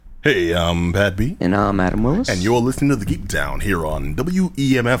Hey, I'm Pat B. And I'm Adam Willis. And you're listening to the Geek Down here on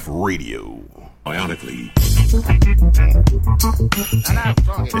WEMF Radio. Bionically.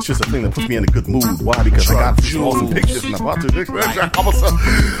 It's just a thing that puts me in a good mood. Why? Because I got some awesome pictures and I'm about to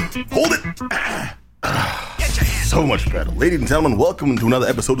hold it. So much better. Ladies and gentlemen, welcome to another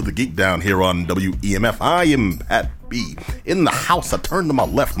episode of the Geek Down here on WEMF. I am Pat B. In the house, I turned to my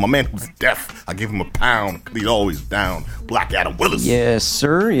left. My man who's deaf. I gave him a pound. He's always down. Black Adam Willis. Yes,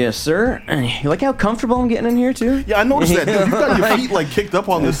 sir. Yes, sir. You like how comfortable I'm getting in here, too? Yeah, I noticed that. Dude, you got your feet like kicked up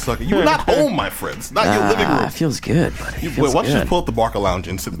on this sucker. You're not home, my friends. Not your living room. It feels good, buddy. Why don't you just pull up the Barker Lounge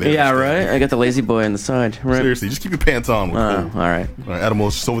and sit there? Yeah, right? I got the lazy boy on the side. Right? Seriously, just keep your pants on. All right. Adam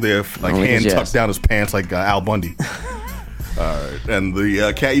was just over there, like hand tucked down his pants like Al Bundy. And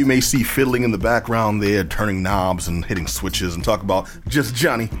the cat you may see fiddling in the background there, turning knobs and hitting switches and talk about just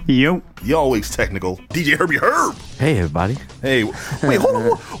Johnny. Yo. You're always technical. DJ Herbie Herb. Hey, everybody. Hey, wait, hold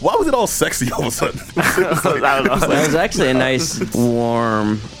on. Why was it all sexy all of a sudden? I don't know. That was actually a nice,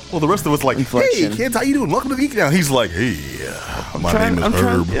 warm... Well, the rest of us like, inflection. Hey, kids, how you doing? Welcome to the Geek Down. He's like, hey, my name is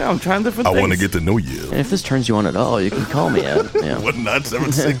Herb. I'm trying different things. I want to get to know you. And if this turns you on at all, you can call me out. Yeah. What,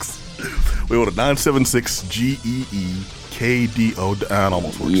 976? We ordered 976 GEEKDO. It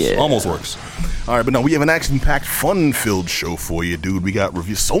almost works. Yeah. Almost works. All right, but no, we have an action-packed, fun-filled show for you, dude. We got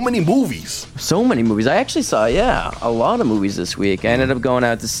reviews. So many movies. So many movies. I actually saw, a lot of movies this week. I ended up going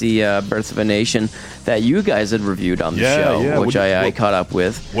out to see Birth of a Nation that you guys had reviewed on the show, which I caught up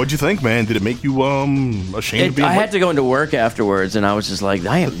with. What'd you think, man? Did it make you ashamed of being I had to go into work afterwards, and I was just like,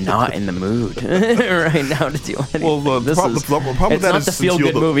 I am not in the mood right now to do anything. Well, the problem it's not the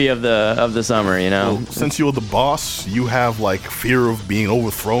feel-good movie of the summer, you know? Well, since you're the boss, you have, like, fear of being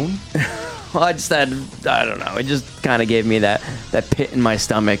overthrown? Well, I don't know. It just kind of gave me that pit in my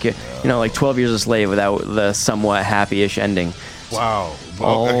stomach. You know, like 12 Years a Slave without the somewhat happy-ish ending. Wow.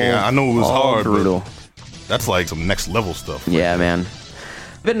 Okay, I know it was hard, brutal. But that's like some next-level stuff. Yeah, man.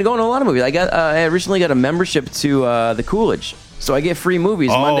 I've been going to a lot of movies. I recently got a membership to the Coolidge. So I get free movies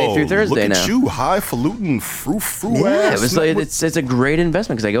Monday through Thursday now. Look at you, highfalutin, frou-frou Yeah, ass. It's a great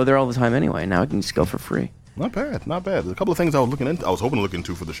investment because I go there all the time anyway. Now I can just go for free. Not bad, not bad. There's a couple of things I was hoping to look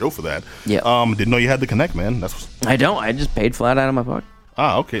into for the show for that. Yeah. Didn't know you had the Connect, man. I don't. I just paid flat out of my pocket.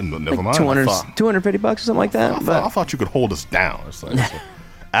 Ah, okay. Never mind. $250 or something like that. I thought you could hold us down. It's like,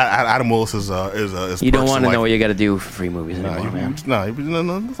 Adam Willis is you don't want to know what you got to do for free movies anymore, man. No,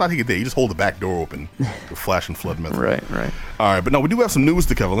 that's not how you get there. You just hold the back door open with flash and flood method. Right. All right, but no, we do have some news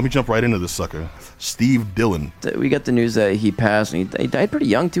to cover. Let me jump right into this sucker. Steve Dillon. We got the news that he passed, and he died pretty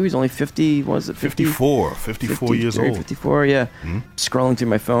young, too. He's only 50, what was it, 54 years old. 54, yeah. Mm-hmm. Scrolling through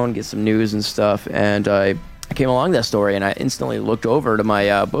my phone, get some news and stuff, and I came along that story, and I instantly looked over to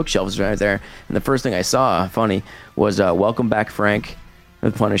my bookshelves right there, and the first thing I saw, funny, was Welcome Back, Frank,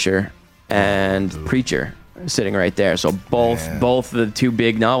 The Punisher, and Preacher sitting right there. So both the two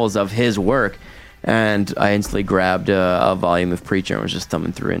big novels of his work, and I instantly grabbed a volume of Preacher and was just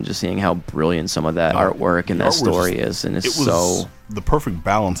thumbing through and just seeing how brilliant some of that artwork and that story is. And it was the perfect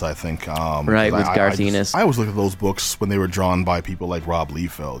balance, I think. Right, with Garth Ennis. I always look at those books when they were drawn by people like Rob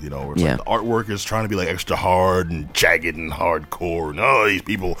Liefeld, where it's like the artwork is trying to be like extra hard and jagged and hardcore. And these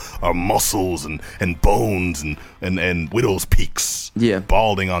people are muscles and bones and widow's peaks. Yeah.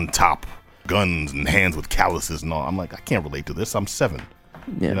 Balding on top, guns and hands with calluses and all. I'm like, I can't relate to this. I'm 7.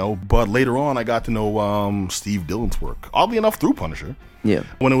 Yeah. But later on, I got to know Steve Dillon's work. Oddly enough, through Punisher. Yeah.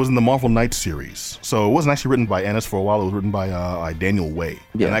 When it was in the Marvel Knights series. So it wasn't actually written by Ennis for a while. It was written by Daniel Way.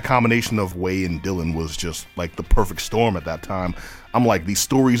 Yeah. And that combination of Way and Dillon was just like the perfect storm at that time. I'm like, these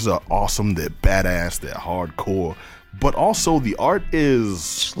stories are awesome. They're badass. They're hardcore. But also the art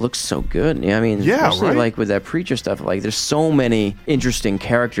just looks so good. Yeah, I mean, especially like with that Preacher stuff, like there's so many interesting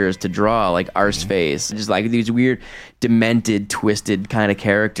characters to draw, like Arseface, just like these weird, demented, twisted kind of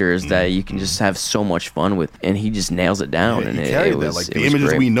characters that you can just have so much fun with, and he just nails it down. And it was like the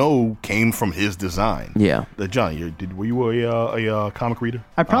images we know came from his design. Yeah, Johnny, were you a comic reader?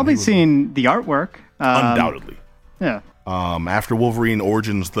 I've probably seen the artwork. Undoubtedly. Yeah. After Wolverine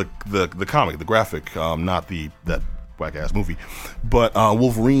Origins, the comic, the graphic, not that whack-ass movie, but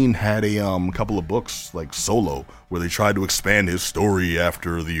Wolverine had a couple of books like Solo where they tried to expand his story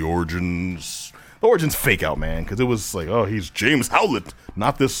after the origins. The origins fake out, man, because it was like, he's James Howlett,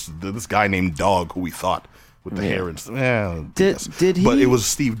 not this guy named Dog who we thought with the hair and stuff. Did he? But it was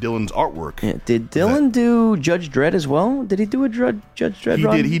Steve Dillon's artworort. Yeah, did Dillon do Judge Dredd as well? Did he do a Judge Dredd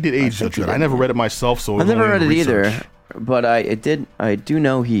run? He did Age Judge Dredd. I never read it myself, so I've never read it either. But I do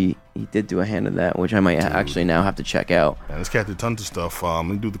know he did do a hand in that, which I might actually now have to check out. And this cat did tons of stuff. Let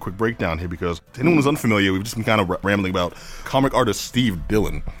me do the quick breakdown here because if anyone is unfamiliar, we've just been kind of rambling about comic artist Steve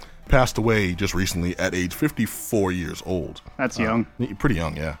Dillon. passed away just recently at age 54 years old. That's young. Pretty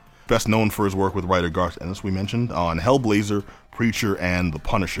young, yeah. Best known for his work with writer Garth Ennis, we mentioned, on Hellblazer, Preacher, and The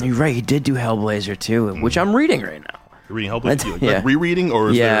Punisher. You're right. He did do Hellblazer too, which I'm reading right now. You're reading Hellblazer? Yeah. Like rereading,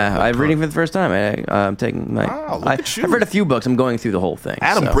 or is there... I'm reading for the first time. I'm taking my... Wow, look at you. I've read a few books. I'm going through the whole thing.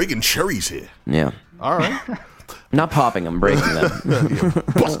 Adam so. breaking cherries here. Yeah. All right. Not popping them, breaking them.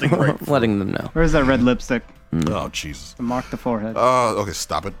 Busting right. Letting them know. Where's that red lipstick Oh, Jesus. to mark the forehead? Okay,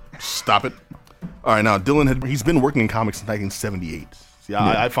 stop it. Stop it. All right, now, Dylan, he's been working in comics since 1978. See,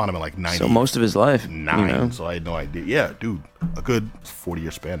 I found him in like 90. So most of his life. So I had no idea. Yeah, dude, a good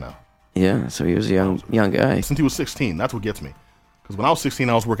 40-year span now. Yeah, so he was a young guy. Since he was 16, that's what gets me. Because when I was 16,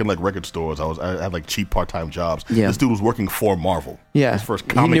 I was working like record stores. I had like cheap part-time jobs. Yeah. This dude was working for Marvel. Yeah, His first he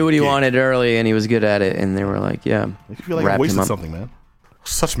comic knew what he gig. wanted early, and he was good at it. And they were like, "Yeah." I feel like I wrapped him wasted up. something, man.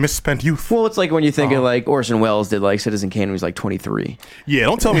 Such misspent youth. Well, it's like when you think of like Orson Welles did like Citizen Kane when he was like 23. Yeah,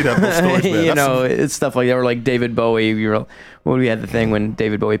 don't tell me that those stories, man. You know, it's stuff like that. Or like David Bowie. When we had the thing when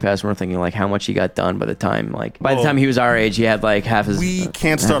David Bowie passed, we were thinking like how much he got done by the time the time he was our age, he had like half his. We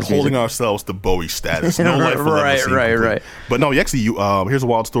can't start holding ourselves to Bowie status. No life will ever seem complete. Right. But no, actually, here's a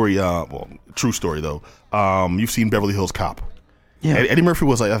wild story. True story though. You've seen Beverly Hills Cop. Yeah. Eddie Murphy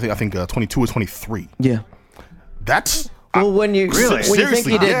was like, I think 22 or 23. Yeah. That's Well, when you think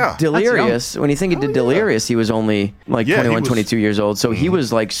he did yeah. Delirious, he was only like Yeah, 21, he was- 22 years old. So he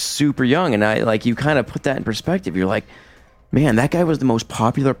was like super young, and you kind of put that in perspective. You're like, man, that guy was the most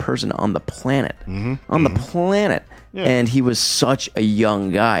popular person on the planet. On the planet. Yeah. And he was such a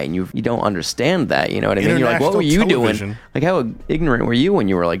young guy, and you don't understand that, you know what I mean? You're like, what were you International doing? Like, how ignorant were you when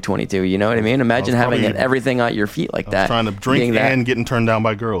you were like 22? You know what I mean? Imagine having probably- everything at your feet like that. trying to drink being that- and getting turned down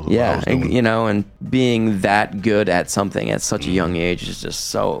by girls. is what I was doing. you know, and being that good at something at such a young age is just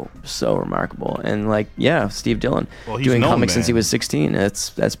so remarkable. And Steve Dillon Well, he's doing known, comics since he man. was 16.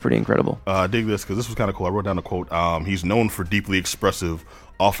 That's pretty incredible. Dig this, because this was kind of cool. I wrote down a quote. He's known for deeply expressive,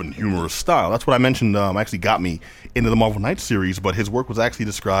 often humorous style. That's what I mentioned actually got me into the Marvel Knights series, but his work was actually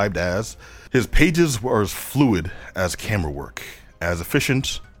described as his pages were as fluid as camera work, as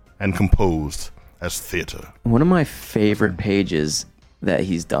efficient and composed as theater. One of my favorite pages that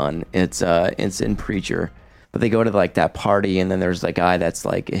he's done, it's in Preacher. But they go to like that party, and then there's that guy that's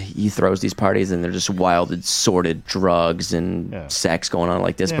like, he throws these parties, and they're just wild and sordid drugs and sex going on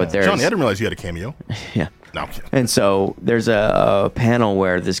like this. Yeah. But there's Johnny, I didn't realize you had a cameo. yeah. No, I'm kidding. And so there's a panel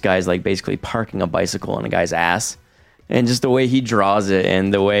where this guy's like basically parking a bicycle on a guy's ass, and just the way he draws it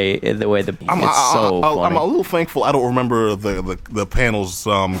and the way it's so funny. I'm a little thankful I don't remember the panels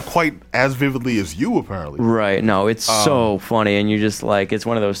quite as vividly as you apparently. Right. No, it's so funny, and you're just like, it's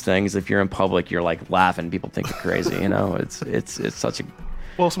one of those things. If you're in public, you're like laughing. People think you're crazy. You know, it's such a.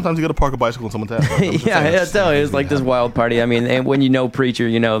 Well, sometimes you got to park a bicycle in someone's ass. I tell you, it's like this wild party. I mean, and when you know Preacher,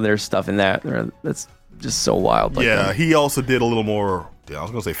 you know there's stuff in that that's just so wild. Like Yeah, that. he also did a little more. I was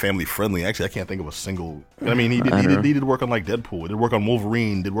gonna say family friendly. Actually, I can't think of a single. I mean, he did work on like Deadpool. He did work on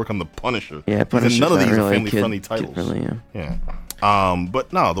Wolverine. Did work on the Punisher. Yeah, Punisher's none of these not are really family friendly titles. kid-friendly, Yeah.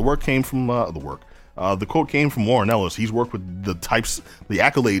 But no, the work came from the quote came from Warren Ellis. He's worked with the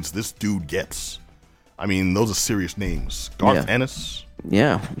accolades this dude gets. I mean, those are serious names. Garth Ennis.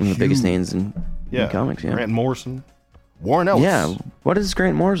 Yeah, one of the biggest names in comics. Yeah. Grant Morrison. Warren Ellis. Yeah. What has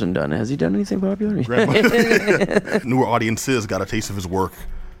Grant Morrison done? Has he done anything popular? Newer audiences got a taste of his work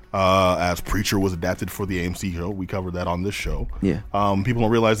as Preacher was adapted for the AMC show. We covered that on this show. Yeah. People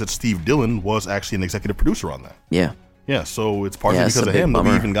don't realize that Steve Dillon was actually an executive producer on that. Yeah. Yeah, so it's partially it's because a of big him that we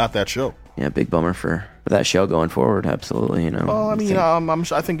bummer. even got that show. Yeah, big bummer for that show going forward. Absolutely, you know. Well, I mean,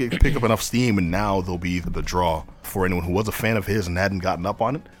 I think it picked up enough steam, and now there'll be the draw for anyone who was a fan of his and hadn't gotten up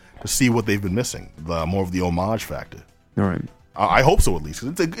on it to see what they've been missing, more of the homage factor. All right. I hope so, at least.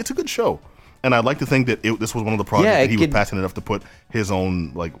 'Cause it's a good show, and I'd like to think that this was one of the projects that he was passionate enough to put his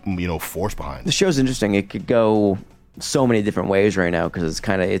own force behind. The show's interesting. It could go so many different ways right now because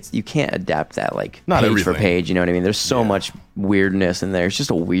it's you can't adapt that like Not page everything. for page. You know what I mean? There's so much weirdness in there. It's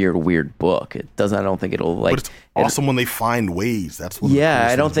just a weird book. It doesn't. I don't think it'll like. But it's awesome when they find ways. That's what. Yeah,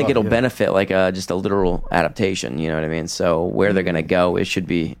 I don't think it'll benefit like just a literal adaptation. You know what I mean? So where they're gonna go, it should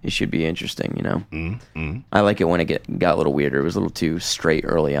be interesting. You know, I like it when it got a little weirder. It was a little too straight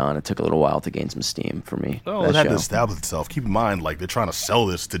early on. It took a little while to gain some steam for me. Oh, it had to establish itself. Keep in mind, like they're trying to sell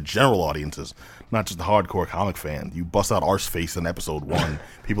this to general audiences, not just the hardcore comic fan. You bust out Arseface in episode 1.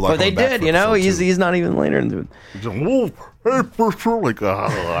 People are. But they did. You know, he's not even later into it.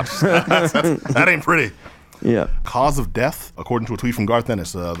 That ain't pretty. Yeah. Cause of death, according to a tweet from Garth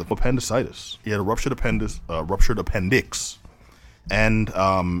Ennis, the appendicitis. He had a ruptured appendix. And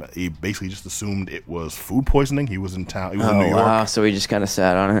he basically just assumed it was food poisoning. He was in town. He was in New York. Wow, so he just kind of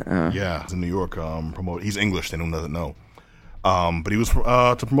sat on it. Yeah, he's in New York. He's English. Anyone doesn't know. But he was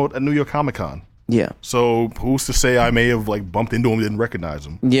to promote at New York Comic Con. Yeah. So who's to say I may have bumped into him and didn't recognize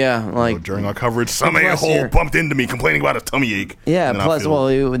him? Yeah, during our coverage, some a-hole bumped into me complaining about a tummy ache. Yeah, plus,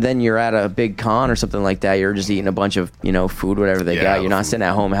 then you're at a big con or something like that. You're just eating a bunch of, food, whatever they got. You're not sitting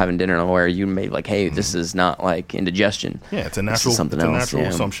at home having dinner where you may hey, this is not like indigestion. Yeah, it's a natural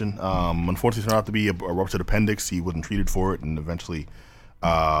assumption. Unfortunately, it turned out to be a ruptured appendix. He wasn't treated for it and eventually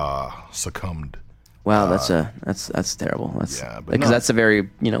succumbed. Wow, that's terrible. That's a very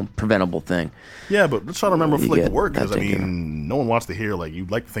preventable thing. Yeah, but let's try to remember for the work, because no one wants to hear you'd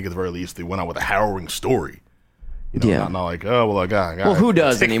like to think at the very least they went out with a harrowing story. Not like I got. Well, who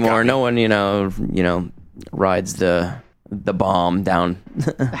does anymore? No one rides the bomb down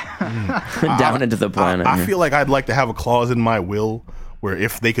down into the planet. I feel like I'd like to have a clause in my will where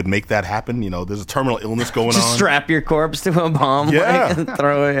if they could make that happen, there's a terminal illness going on. Just strap your corpse to a bomb. Yeah. And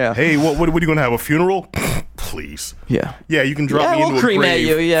throw it. Yeah. Hey, what are you going to have, a funeral? Please. Yeah. Yeah, you can drop me into a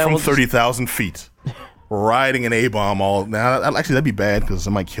grave from 30,000 feet. Riding an A-bomb all... Now, actually, that'd be bad because it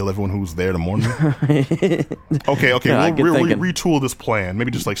might kill everyone who's there to mourn me. Okay, we'll retool this plan.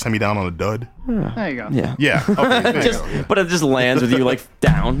 Maybe just send me down on a dud. There you go. Yeah. Okay, but it just lands with you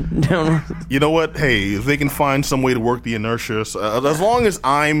down. You know what? Hey, if they can find some way to work the inertia, as long as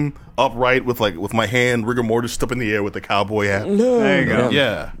I'm upright with my hand rigor mortis up in the air with the cowboy hat. There you go.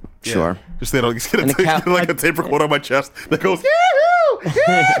 Yeah. Sure. Just get a tape recorder on my chest that goes,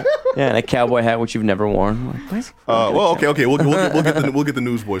 yeah, and a cowboy hat which you've never worn. Okay. We'll get the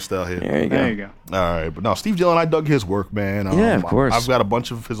newsboy style here. There you go. All right, but no, Steve Dillon, I dug his work, man. Yeah, of course. I've got a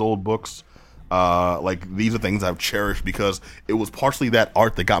bunch of his old books. These are things I've cherished because it was partially that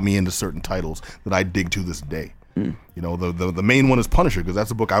art that got me into certain titles that I dig to this day. The main one is Punisher, because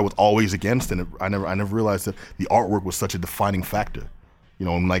that's a book I was always against, and I never realized that the artwork was such a defining factor.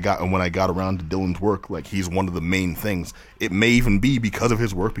 When I got around to Dillon's work, he's one of the main things. It may even be because of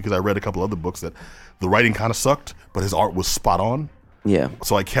his work, because I read a couple other books that the writing kind of sucked, but his art was spot on. Yeah.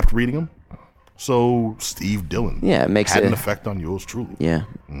 So I kept reading him. So Steve Dillon, it makes had an effect on yours truly. Yeah,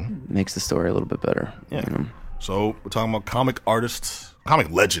 makes the story a little bit better. Yeah. So we're talking about comic artist, comic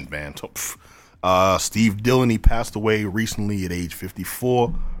legend, man. Steve Dillon, he passed away recently at age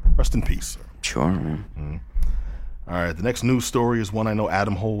 54. Rest in peace, sir. Sure, man. All right, the next news story is one I know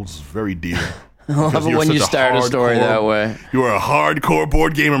Adam holds very dear. I love it when you start a story that way. You are a hardcore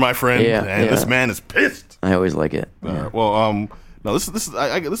board gamer, my friend, and this man is pissed. I always like it. No, this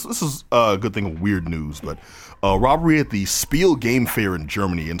is a good thing of weird news, but robbery at the Spiel Game Fair in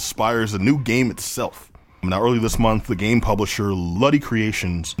Germany inspires a new game itself. Now, early this month, the game publisher Luddy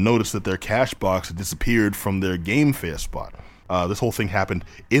Creations noticed that their cash box had disappeared from their game fair spot. This whole thing happened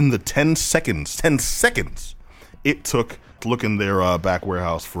in the 10 seconds it took to look in their back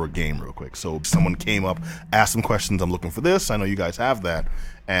warehouse for a game real quick. So someone came up, asked some questions. I'm looking for this. I know you guys have that.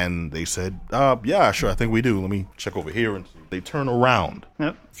 And they said, yeah, sure, I think we do. Let me check over here. And they turn around.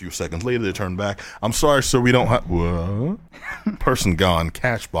 Yep. A few seconds later, they turn back. I'm sorry, sir, we don't have... What? Person gone.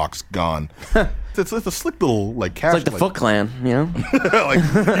 Cash box gone. It's a slick little, cash... It's like the Foot Clan, you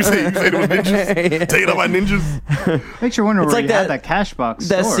say it was ninjas? Yeah. Taken up by ninjas? Makes you wonder where you had that cash box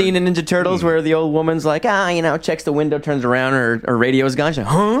That stored. scene in Ninja Turtles where the old woman's checks the window, turns around, her radio's gone. She's like,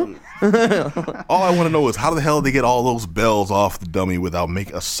 huh? All I want to know is how the hell did they get all those bells off the dummy without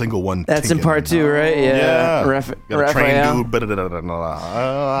making a single one? That's in part 2, right? Yeah. Got a train dude.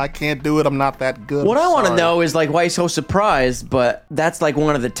 I can't do it. I'm not that good. What I want to know is why he's so surprised, but that's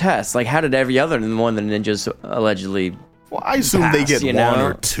one of the tests. How did every other one of the ninjas allegedly? Well, I assume they get one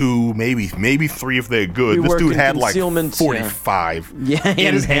or two, maybe 3 if they're good. This dude had 45. Yeah, he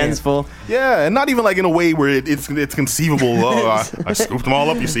had his hands full. Yeah, and not even in a way where it's conceivable. I scooped them all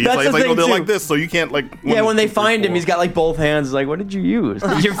up. You see, it's they're like this, so you can't when they find him, he's got both hands. What did you use?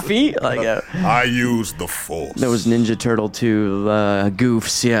 Your feet? I used the force. There was Ninja Turtle 2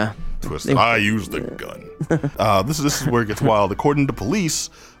 goofs. Yeah. Twist. I used the gun. This is where it gets wild. According to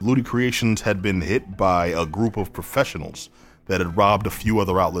police, Luddy Creations had been hit by a group of professionals that had robbed a few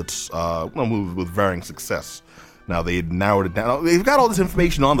other outlets with varying success. Now, they had narrowed it down. They've got all this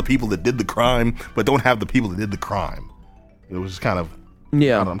information on the people that did the crime, but don't have the people that did the crime. It was just kind of...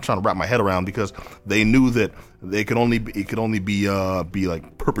 Yeah, I'm trying to wrap my head around because they knew that it could only be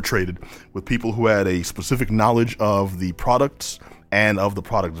perpetrated with people who had a specific knowledge of the products and of the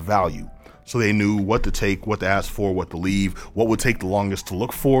product's value. So they knew what to take, what to ask for, what to leave, what would take the longest to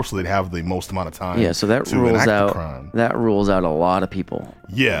look for, so they'd have the most amount of time. Yeah, so that to rules enact the out crime. that rules out a lot of people.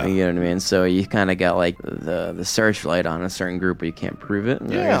 Yeah, you know what I mean. So you kind of got like the searchlight on a certain group, but you can't prove it.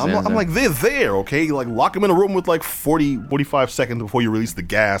 Yeah, I'm like they're there, okay? Like lock them in a room with like 45 seconds before you release the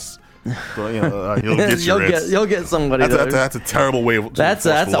gas. So, you'll get you'll get somebody. That's a terrible way of. That's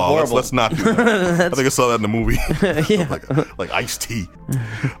a horrible. Let's not do that. I think I saw that in the movie. Yeah. like iced tea.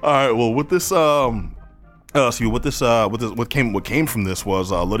 All right. Well, with this, what came from this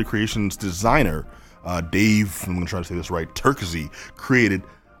was Luddy Creations designer Dave. I'm gonna try to say this right. Turkzy created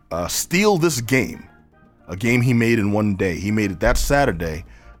Steal This Game, a game he made in one day. He made it that Saturday,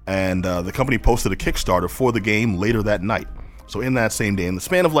 and the company posted a Kickstarter for the game later that night. So in that same day, in the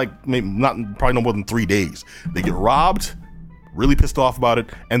span of probably no more than 3 days, they get robbed, really pissed off about it,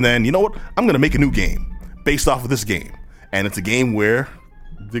 and then, you know what? I'm going to make a new game based off of this game. And it's a game where,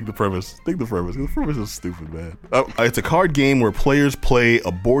 dig the premise. The premise is stupid, man. It's a card game where players play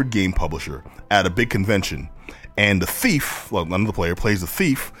a board game publisher at a big convention. And the thief, another player plays the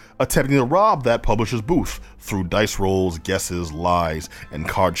thief, attempting to rob that publisher's booth through dice rolls, guesses, lies, and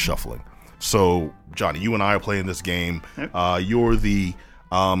card shuffling. So, Johnny, you and I are playing this game. Yep. You're the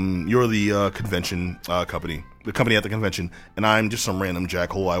convention company, the company at the convention, and I'm just some random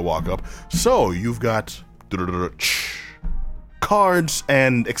jackhole. I walk up. So you've got cards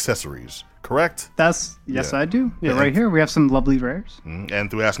and accessories, correct? Yes, I do. Yeah, right here we have some lovely rares. And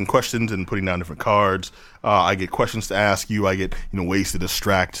through asking questions and putting down different cards, I get questions to ask you. I get ways to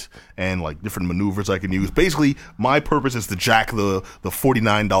distract and like different maneuvers I can use. Basically, my purpose is to jack the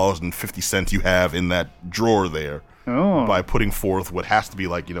 $49.50 you have in that drawer there by putting forth what has to be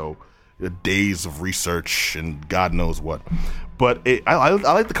like days of research and God knows what. But I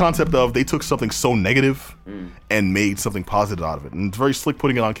like the concept of they took something so negative and made something positive out of it. And it's very slick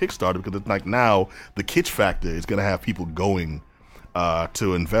putting it on Kickstarter because it's like now the kitsch factor is going to have people going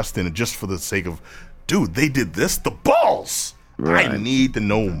to invest in it just for the sake of, dude, they did this? The balls! Right. I need to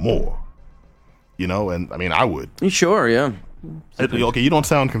know more. And I mean, I would. Sure, yeah. Okay, you don't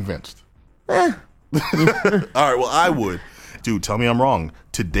sound convinced. All right, well, I would. Dude, tell me I'm wrong.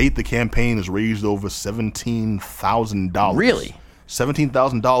 To date, the campaign has raised over $17,000. Really?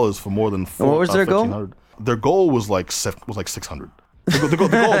 $17,000 for more than what was their goal? Their goal was like $600.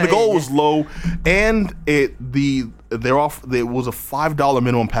 The goal was low, and it was a $5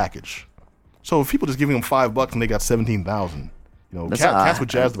 minimum package. So if people just giving them $5 and they got $17,000. Cats with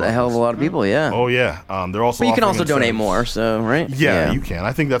jazz. That's a hell of a lot of people, yeah. Oh yeah. They're also. But you can also donate more, so right? Yeah, you can.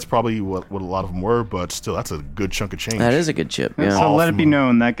 I think that's probably what a lot of them were, but still, that's a good chunk of change. That is a good chip. Yeah. So let it be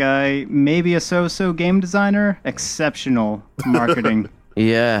known that guy maybe a so-so game designer, exceptional marketing.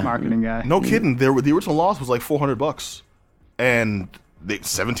 Marketing guy. No kidding. The original loss was like $400, and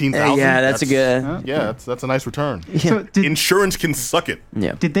 17,000. Yeah, that's a good. That's a nice return. Yeah. So insurance can suck it.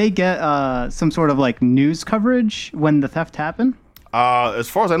 Yeah. Did they get some sort of like news coverage when the theft happened? As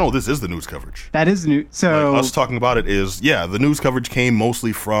far as I know, this is the news coverage. That is new. So us talking about it is, the news coverage came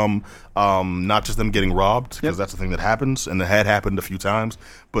mostly from not just them getting robbed, because that's the thing that happens, and it had happened a few times,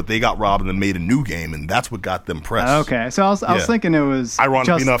 but they got robbed and then made a new game, and that's what got them press. Okay, so I was thinking it was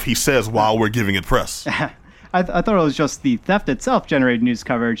ironically enough, he says while we're giving it press. I thought it was just the theft itself generated news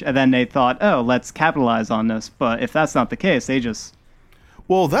coverage, and then they thought, oh, let's capitalize on this. But if that's not the case, they just...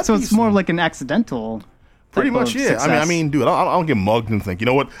 Well, that's... So it's more like an accidental... Pretty much, yeah. I mean, dude, I don't get mugged and think, you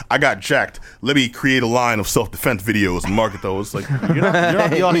know what? I got jacked. Let me create a line of self-defense videos and market those. Like, you're not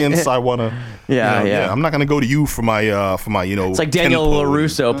the audience I want to... Yeah. I'm not going to go to you for my It's like Daniel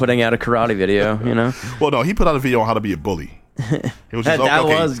LaRusso putting out a karate video, Well, no, he put out a video on how to be a bully. It was just, that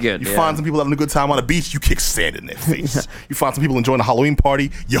was good. You find some people having a good time on a beach, you kick sand in their face. You find some people enjoying a Halloween party,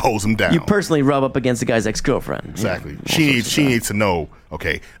 you hose them down. You personally rub up against the guy's ex-girlfriend. Exactly. She needs to know,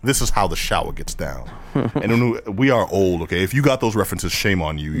 okay, this is how the shower gets down. And we are old, okay? If you got those references, shame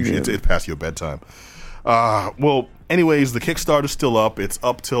on you. It's past your bedtime. Well, anyways, the Kickstarter's still up. It's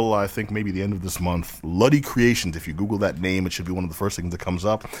up till, I think, maybe the end of this month. Luddy Creations. If you Google that name, it should be one of the first things that comes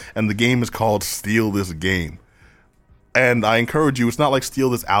up. And the game is called Steal This Game. And I encourage you, it's not like steal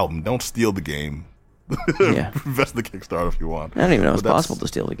this album. Don't steal the game. Invest in the Kickstarter if you want. I don't even know it's possible to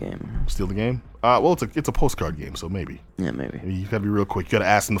steal the game. Steal the game? Well, it's a postcard game, so maybe. Yeah, maybe. You gotta be real quick. You gotta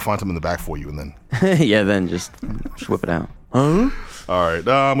ask them to find something in the back for you, and then... then just whip it out. Huh? All right,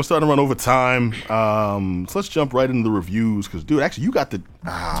 we're starting to run over time. So let's jump right into the reviews, because, dude, actually, you got the...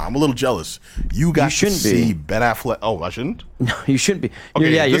 I'm a little jealous. You got to see Ben Affleck... Oh, I shouldn't? No, you shouldn't be.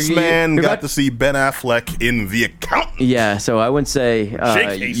 Okay, this man got to see Ben Affleck in The Accountant. Yeah, so I wouldn't say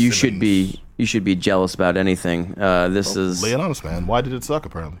you should be jealous about anything. This is... Lay it on us, man. Why did it suck,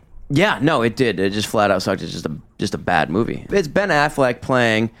 apparently? Yeah, no, it did. It just flat out sucked. It's just a bad movie. It's Ben Affleck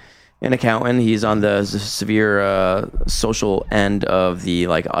playing an accountant. He's on the severe social end of the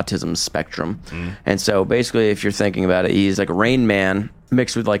like autism spectrum. And so basically, if you're thinking about it, he's like a Rain Man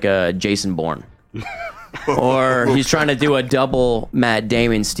mixed with like a Jason Bourne. Or he's trying to do a double Matt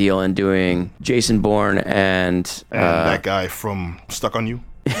Damon steal and doing Jason Bourne and that guy from Stuck on You.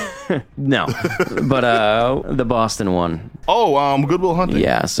 No, but the Boston one. Oh, Good Will Hunting.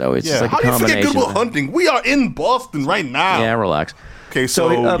 Yeah, so it's just like How a do you combination. forget Good Will Hunting? We are in Boston right now. Yeah, relax. Okay, so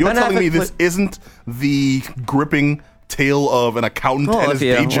you're Ben telling me Affleck this isn't the gripping tale of an accountant and his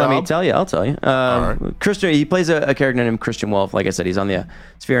day job? Let me tell you. I'll tell you. All right. Christian, he plays a character named Christian Wolf. Like I said, he's on the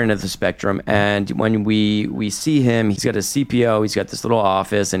sphere end of the spectrum. And when we see him, he's got a CPO. He's got this little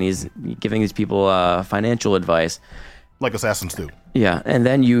office, and he's giving these people financial advice. Like assassins do. Yeah, and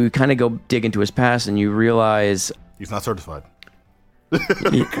then you kind of go dig into his past, and you realize He's not certified.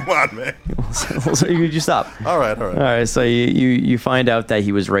 Come on, man. so you stop. All right. All right, so you find out that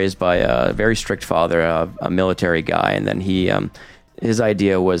he was raised by a very strict father, a military guy, and then his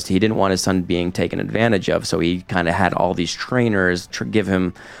idea was he didn't want his son being taken advantage of, so he kind of had all these trainers give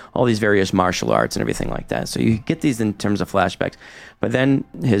him all these various martial arts and everything like that. So you get these in terms of flashbacks. But then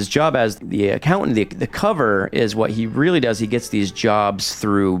his job as the accountant, the cover is what he really does. He gets these jobs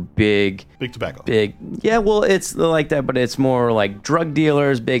through big tobacco. Yeah, well, it's like that, but it's more like drug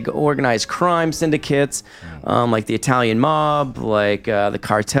dealers, big organized crime syndicates, like the Italian mob, like the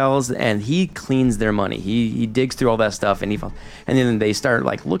cartels, and he cleans their money. He digs through all that stuff, and then they start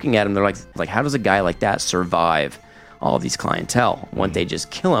like looking at him. They're like, how does a guy like that survive all these clientele? Once they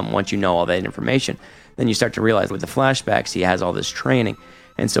just kill him, once you know all that information, then you start to realize with the flashbacks, he has all this training.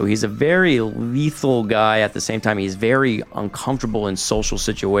 And so he's a very lethal guy. At the same time, he's very uncomfortable in social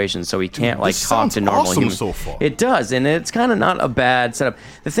situations, so he can't talk to normal humans. So far. It does, and it's kind of not a bad setup.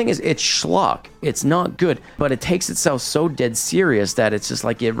 The thing is, it's schlock. It's not good, but it takes itself so dead serious that it's just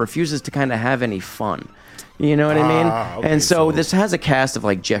like it refuses to kind of have any fun. You know what I mean? Okay, and so this has a cast of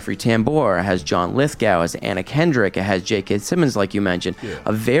like Jeffrey Tambor, it has John Lithgow, it has Anna Kendrick, it has J.K. Simmons, like you mentioned. Yeah.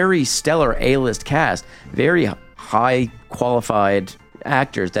 A very stellar A-list cast, very high qualified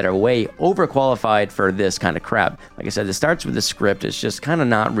actors that are way overqualified for this kind of crap. Like I said, it starts with the script. It's just kind of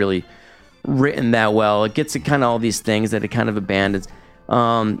not really written that well. It gets to kind of all these things that it kind of abandons.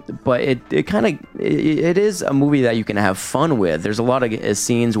 But it is a movie that you can have fun with. There's a lot of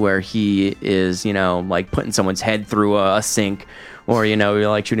scenes where he is, like putting someone's head through a sink, or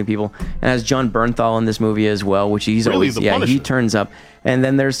like shooting people. And has John Bernthal in this movie as well, which he's really always Punisher. He turns up. And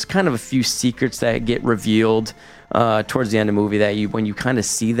then there's kind of a few secrets that get revealed towards the end of the movie that when you kind of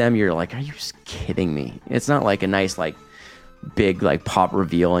see them, you're like, are you just kidding me? It's not like a nice big pop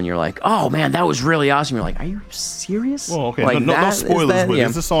reveal and you're like, oh man, that was really awesome. You're like, are you serious? Well, okay, like no spoilers, but yeah.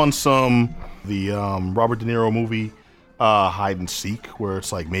 is this on the Robert De Niro movie Hide and Seek, where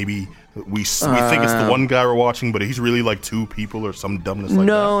it's like maybe we think it's the one guy we're watching, but he's really like two people or some dumbness like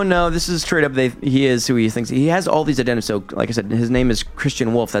that? No, this is straight up. He is who he thinks. He has all these identities. So, like I said, his name is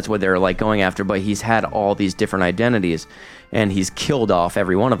Christian Wolf. That's what they're like going after. But he's had all these different identities, and he's killed off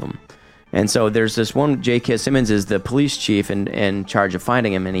every one of them. And so there's this one. J.K. Simmons is the police chief and in charge of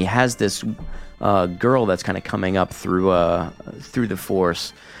finding him, and he has this girl that's kind of coming up through the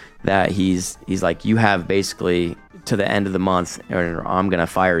force. That he's like, you have basically to the end of the month, or I'm gonna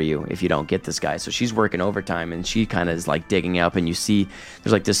fire you if you don't get this guy. So she's working overtime, and she kind of is like digging up, and you see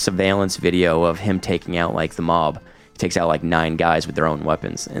there's like this surveillance video of him taking out like the mob. He takes out like 9 guys with their own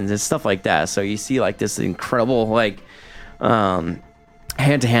weapons, and there's stuff like that. So you see like this incredible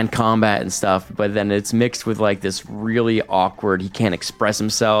hand-to-hand combat and stuff, but then it's mixed with like this really awkward, he can't express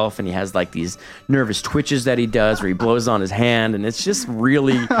himself, and he has like these nervous twitches that he does where he blows on his hand, and it's just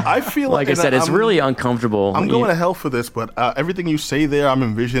really I feel like I said, it's really uncomfortable. I'm going to hell for this, but everything you say there, I'm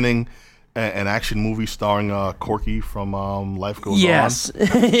envisioning an action movie starring Corky from Life Goes On. Yes.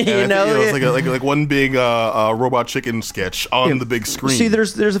 It's like one big robot chicken sketch on the big screen. See,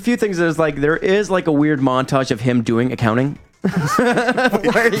 there's a few things. There is like a weird montage of him doing accounting.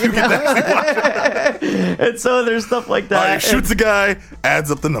 Where you and so there's stuff like that. All right, shoots a guy, adds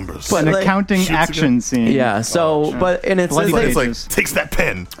up the numbers. But an accounting action scene. Yeah. So, it's like takes that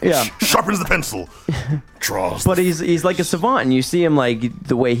pen, sharpens the pencil, draws. But he's like a savant, and you see him like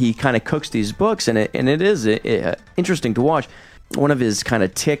the way he kind of cooks these books, and it is interesting to watch. One of his kind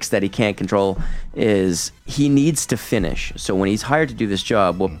of tics that he can't control is he needs to finish. So when he's hired to do this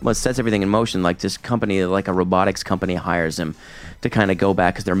job, what sets everything in motion, like this company, like a robotics company, hires him to kind of go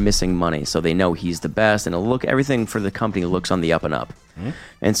back because they're missing money. So they know he's the best, and everything for the company looks on the up and up. Mm-hmm.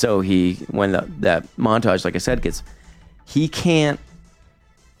 And so when that montage, like I said, he can't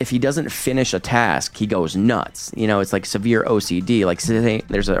if he doesn't finish a task, he goes nuts. You know, it's like severe OCD. Like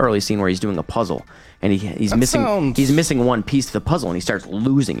there's an early scene where he's doing a puzzle and he's missing one piece of the puzzle and he starts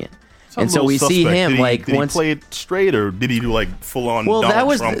losing it. And so we see him did he play it straight, or did he do like full on? Well,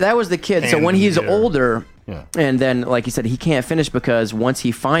 Donald Trump that was the kid. So when he's older, Yeah. and then like he said, he can't finish because once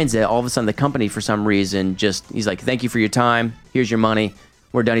he finds it, all of a sudden the company for some reason he's like, "Thank you for your time. Here's your money.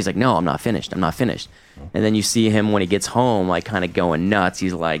 We're done." He's like, "No, I'm not finished. I'm not finished." And then you see him when he gets home, like kind of going nuts.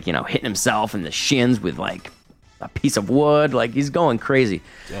 He's like, hitting himself in the shins with like a piece of wood. Like he's going crazy.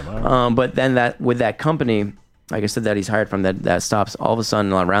 Damn, but then with that company, like I said, that he's hired from, that stops all of a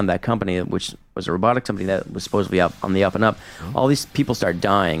sudden around that company, which was a robotic company that was supposed to be on the up and up. All these people start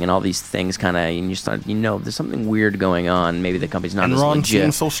dying, and all these things kind of, and you start, there's something weird going on. Maybe the company's not as legit. And Ron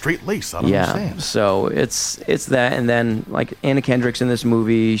seems so straight laced. I don't understand. So it's that, and then like Anna Kendrick's in this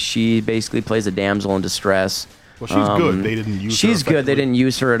movie, she basically plays a damsel in distress. Well, she's good. They didn't use her. She's good. They didn't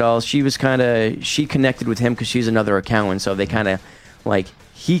use her at all. She was she connected with him because she's another accountant. So they kind of like.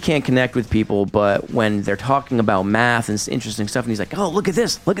 He can't connect with people, but when they're talking about math and interesting stuff, and he's like, "Oh, look at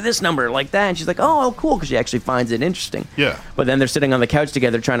this number," like that, and she's like, "Oh, cool," because she actually finds it interesting. Yeah. But then they're sitting on the couch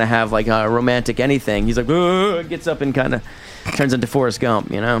together trying to have like a romantic anything. He's like, "Ugh," gets up and kind of turns into Forrest Gump,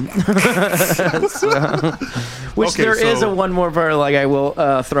 Which there is one more part. Like I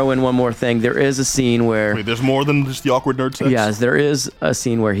will throw in one more thing. There is a scene where there's more than just the awkward nerd sex. Yes, there is a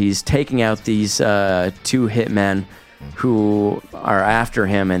scene where he's taking out these two hitmen who are after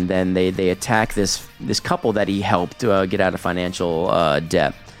him, and then they attack this couple that he helped get out of financial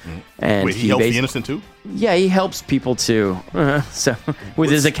debt. And wait, he helps the innocent too? Yeah, he helps people too. So with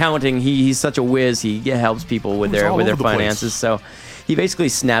his accounting, he's such a whiz. He helps people with their finances. So he basically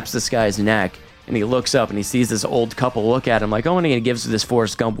snaps this guy's neck, and he looks up and he sees this old couple look at him like, "Oh," and he gives this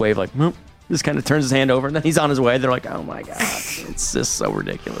Forrest Gump wave like, "Hmm." Just kind of turns his hand over, and then he's on his way. They're like, "Oh my god, it's just so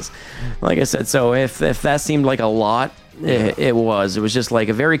ridiculous." Like I said, so if that seemed like a lot, it was. It was just like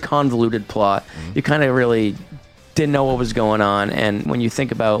a very convoluted plot. You kind of really didn't know what was going on, and when you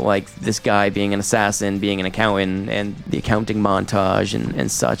think about like this guy being an assassin, being an accountant, and the accounting montage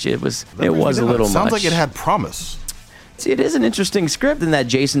and such, it was a little much. Sounds like it had promise. It is an interesting script, and that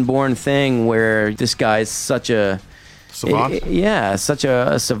Jason Bourne thing where this guy's such a savant? Such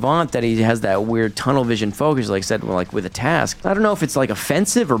a savant that he has that weird tunnel vision focus, like I said, like with a task. I don't know if it's like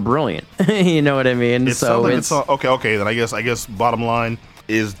offensive or brilliant. You know what I mean? Okay. Then I guess bottom line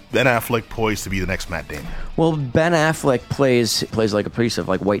is Ben Affleck poised to be the next Matt Damon. Well, Ben Affleck plays like a piece of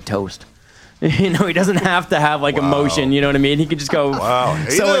like white toast. He doesn't have to have like emotion. You know what I mean? He can just go. Wow.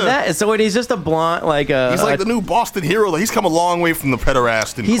 So he's just a blonde, like a. He's like the new Boston hero. He's come a long way from the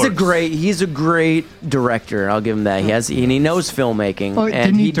pederast. He's a great director. I'll give him that. He knows filmmaking. Oh,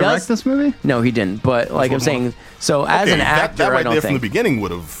 didn't he direct this movie? No, he didn't. But like I'm saying, so as an actor, that right I don't there think from the beginning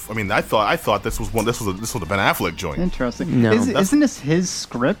would have. I mean, I thought this was a Ben Affleck joint. Interesting. No, isn't this his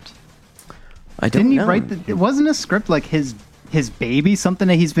script? I don't know. Didn't he write it wasn't a script like his baby, something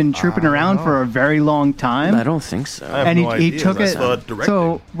that he's been trooping around for a very long time? I don't think so. And he took it.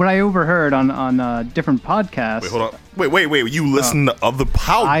 So what I overheard on different podcasts. Wait, hold on. Wait. You listen to other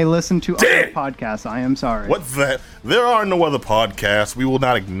podcasts? I listen to other podcasts. I am sorry. What's that? There are no other podcasts. We will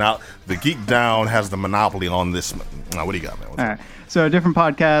not acknowledge. The Geek Down has the monopoly on this. Now, what do you got, man? All right. So different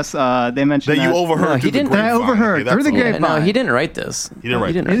podcasts, they mentioned that you overheard. No, he didn't. I overheard through the grapevine. No, he didn't write this. He didn't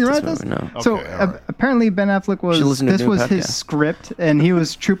write this. No. Okay, So apparently Ben Affleck was his script, and he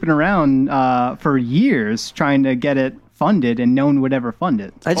was trooping around for years trying to get it funded, and no one would ever fund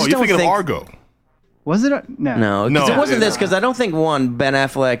it. I just you're don't thinking think of Argo? Was it? No, it wasn't this, because I don't think Ben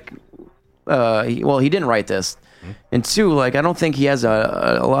Affleck. He didn't write this. And two, like, I don't think he has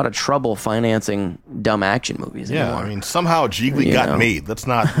a lot of trouble financing dumb action movies anymore. I mean, somehow Jiggly got made. Let's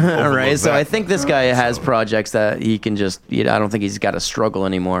not. All right, so I think this guy has projects that he can just. I don't think he's got to struggle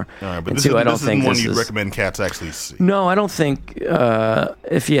anymore. All right, but and this two, is, I don't this think is one this you'd is, recommend cats actually see. No, I don't think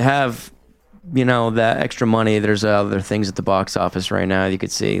if you have. That extra money, there's other things at the box office right now you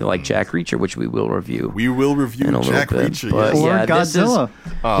could see, like Jack Reacher, which we will review. We will review Jack Reacher. But or Godzilla.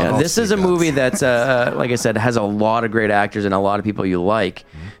 This is a movie that's, like I said, has a lot of great actors and a lot of people you like.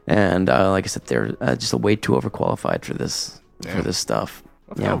 And like I said, they're just way too overqualified for this stuff.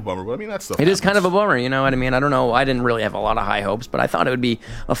 That's kind of a bummer, but I mean, that stuff It is kind of a bummer, you know what I mean? I don't know. I didn't really have a lot of high hopes, but I thought it would be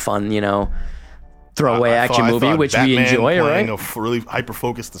a fun, throwaway action movie, which Batman we enjoy, playing right? a really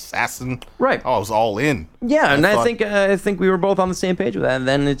hyper-focused assassin. Right. I was all in. Yeah, and I think we were both on the same page with that. And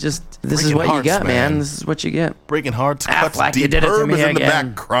then this is what you got, man. This is what you get. Breaking hearts, cuts Affleck, you deep. did it to Herb me is in the again.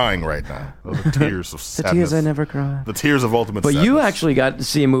 back crying right now. Those are tears of sadness. The tears I never cry. The tears of ultimate sadness. But you actually got to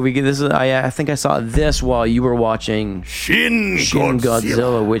see a movie. I think I saw this while you were watching Shin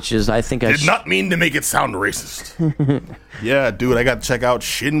Godzilla, which is I did not mean to make it sound racist. Yeah, dude, I got to check out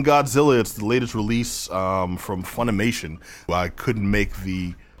Shin Godzilla. It's the latest release from Funimation. I couldn't make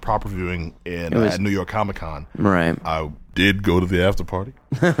the proper viewing at New York Comic Con. Right. I did go to the after party.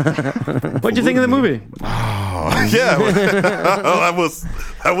 What'd you think of the movie? Oh, yeah, that was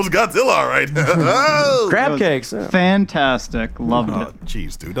Godzilla, all right. Crab cakes. Fantastic. Loved it.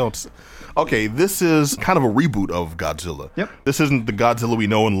 Jeez, dude, don't. Okay, this is kind of a reboot of Godzilla. Yep. This isn't the Godzilla we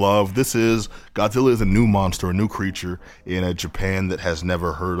know and love. Godzilla is a new monster, a new creature in a Japan that has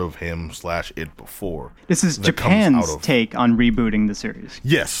never heard of him/it before. This is Japan's take on rebooting the series.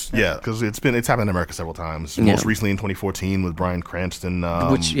 Yes, yeah, because it's happened in America several times. Yeah. Most recently in 2014 with Bryan Cranston.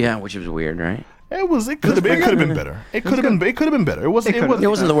 Which was weird, right? It could have been better. It could have been better. It wasn't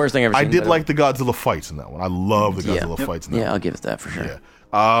the worst thing I've ever seen. I did like the Godzilla fights in that one. I love the Godzilla fights in that one. Yeah, I'll give it that for sure. Yeah.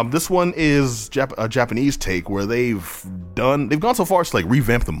 This one is a Japanese take where they've gone so far as to like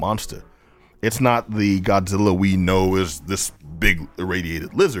revamp the monster. It's not the Godzilla we know as this big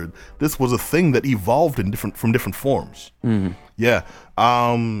irradiated lizard. This was a thing that evolved from different forms. Mm-hmm. Yeah.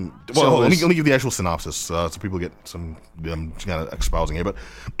 Let me give the actual synopsis so people get some. I'm just kind of espousing here, but.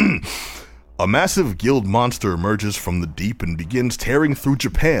 A massive guild monster emerges from the deep and begins tearing through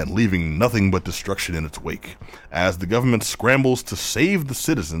Japan, leaving nothing but destruction in its wake. As the government scrambles to save the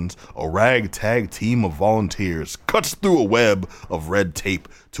citizens, a ragtag team of volunteers cuts through a web of red tape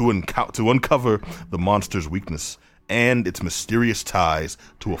to uncover the monster's weakness and its mysterious ties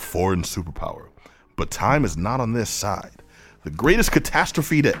to a foreign superpower. But time is not on their side. The greatest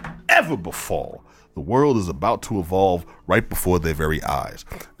catastrophe to ever befall. The world is about to evolve right before their very eyes.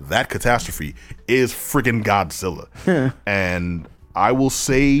 That catastrophe is friggin' Godzilla. And I will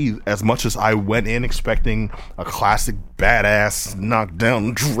say, as much as I went in expecting a classic badass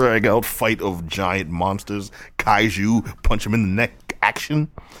knockdown, drag out fight of giant monsters, kaiju, punch them in the neck action,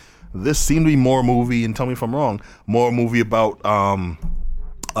 this seemed to be more movie, and tell me if I'm wrong, more movie about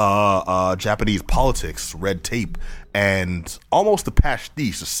Japanese politics, red tape, and almost a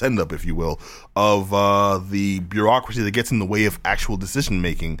pastiche, a send-up, if you will, of the bureaucracy that gets in the way of actual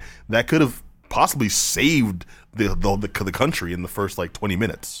decision-making that could have possibly saved the country in the first, 20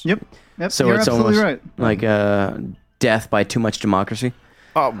 minutes. Yep. So You're it's absolutely almost like death by too much democracy?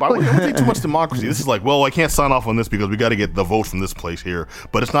 I wouldn't say too much democracy. This is I can't sign off on this because we got to get the vote from this place here.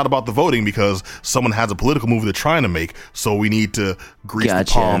 But it's not about the voting because someone has a political move they're trying to make, so we need to grease the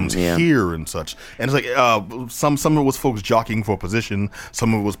palms here and such. And it's some of it was folks jockeying for a position.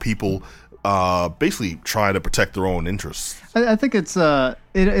 Some of it was people basically trying to protect their own interests. I think it's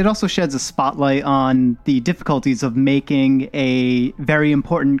it also sheds a spotlight on the difficulties of making a very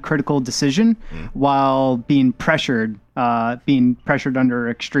important critical decision while being pressured under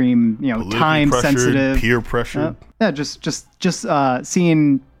extreme, time sensitive peer pressure. Just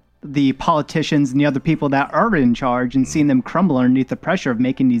seeing the politicians and the other people that are in charge and seeing them crumble underneath the pressure of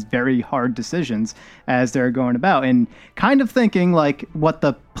making these very hard decisions as they're going about, and kind of thinking what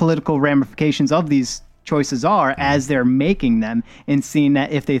the political ramifications of these choices are as they're making them, and seeing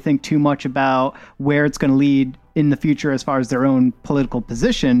that if they think too much about where it's going to lead in the future as far as their own political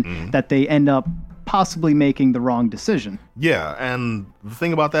position, that they end up possibly making the wrong decision. Yeah, and the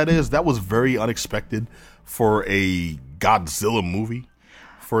thing about that is that was very unexpected for a Godzilla movie.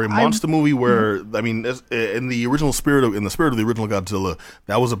 For a monster movie where, in the spirit of the original Godzilla,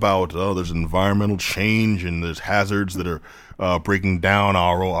 that was about, there's environmental change and there's hazards that are breaking down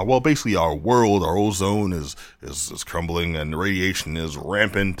our world, our ozone is crumbling and radiation is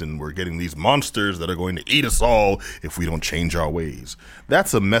rampant and we're getting these monsters that are going to eat us all if we don't change our ways.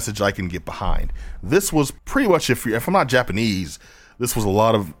 That's a message I can get behind. This was pretty much, if I'm not Japanese, this was a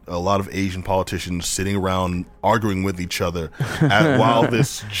lot of Asian politicians sitting around arguing with each other while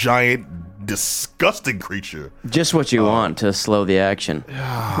this giant, disgusting creature. Just what you want to slow the action.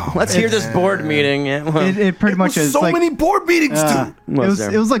 Let's hear this board meeting. It pretty much is so many board meetings, dude.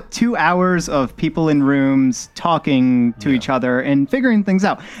 It was 2 hours of people in rooms talking to each other and figuring things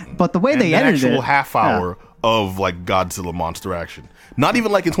out. But the way they edited it, actual half hour of Godzilla monster action. Not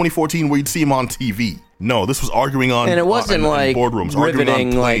even like in 2014 where you'd see him on TV. No, this was arguing on, and it wasn't boardrooms,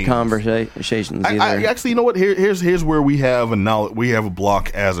 riveting conversations either. I actually, you know what? Here's where we have a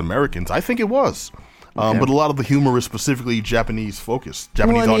block as Americans. I think it was. But a lot of the humor is specifically Japanese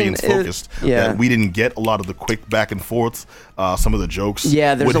audience focused. That we didn't get a lot of the quick back and forths. Some of the jokes.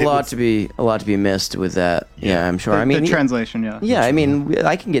 Yeah, there's a lot to be missed with that. Yeah, I'm sure. The translation. Yeah, I mean,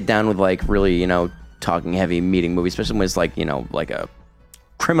 I can get down with like really, talking heavy meeting movies, especially when it's like, like a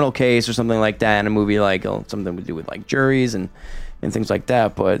criminal case or something like that in a movie, like something to do with like juries and things like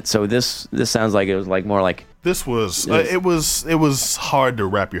that. But so this sounds like it was like more like this was it was hard to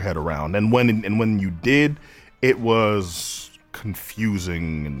wrap your head around, and when you did, it was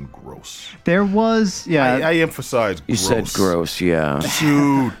confusing and gross. There was I emphasize you gross. said gross, yeah.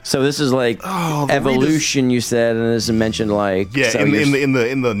 Dude. So this is like evolution, you said, and this is mentioned like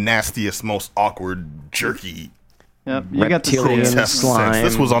in the nastiest, most awkward, jerky. Yep, you got the reptilian slime.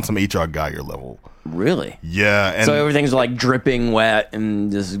 This was on some HR Geiger level. Really? Yeah, and so everything's like dripping wet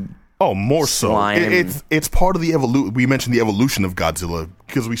and just more slime. so. It's part of the evolution. We mentioned the evolution of Godzilla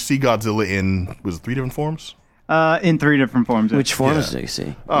because we see Godzilla in 3 different forms. In 3 different forms. Which forms do you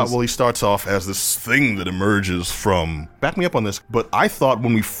see? Well, he starts off as this thing that emerges from... Back me up on this, but I thought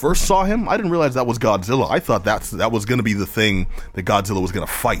when we first saw him, I didn't realize that was Godzilla. I thought that was going to be the thing that Godzilla was going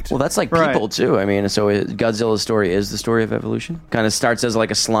to fight. Well, that's like people, too. I mean, so Godzilla's story is the story of evolution? Kind of starts as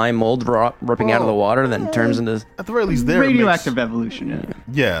like a slime mold ripping out of the water, then turns into... At the very least, there radioactive evolution,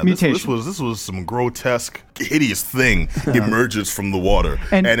 Yeah, mutation. This was some grotesque, hideous thing emerges from the water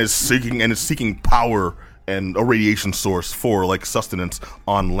and is seeking power and a radiation source for like sustenance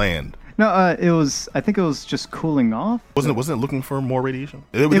on land. No, I think it was just cooling off. Wasn't it looking for more radiation?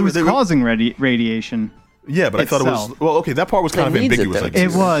 It was causing radiation. Yeah, but itself. I thought it was okay. That part was kind of ambiguous.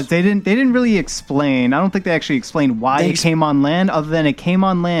 It was. They didn't really explain. I don't think they actually explained why it came on land, other than it came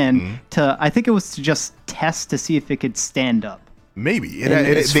on land to. I think it was to just test to see if it could stand up. Maybe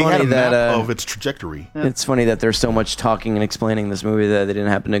they had a map of its trajectory. It's funny that there's so much talking and explaining this movie that they didn't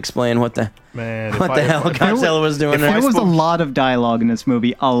happen to explain what the hell Godzilla was doing. There was a lot of dialogue in this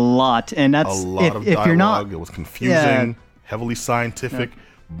movie, a lot, and that's a lot of dialogue. You're not, it was confusing, heavily scientific,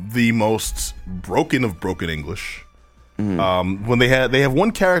 the most broken of broken English. When they have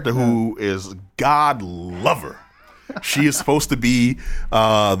one character who is God lover. She is supposed to be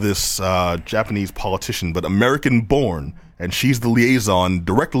this Japanese politician, but American born. And she's the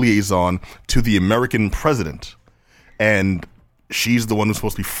direct liaison to the American president. And she's the one who's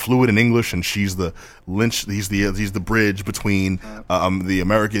supposed to be fluent in English, and she's the he's the bridge between the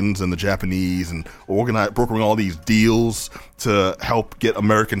Americans and the Japanese, and brokering all these deals to help get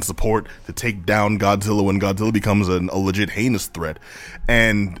American support to take down Godzilla when Godzilla becomes a legit heinous threat.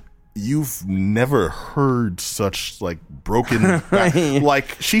 And you've never heard such like broken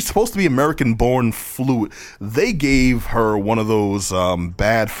like she's supposed to be American born fluent. They gave her one of those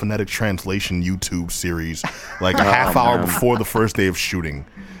bad phonetic translation YouTube series like a half hour before the first day of shooting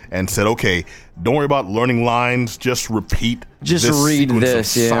and said, okay, don't worry about learning lines, just repeat read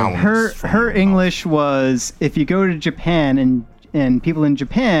this. Her English was, if you go to Japan and people in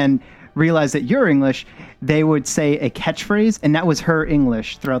Japan realize that you're English, they would say a catchphrase, and that was her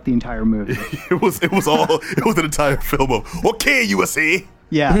English throughout the entire movie. it was an entire film of "Okay, USA."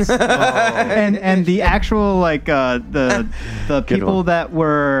 Yes, and the actual like the people that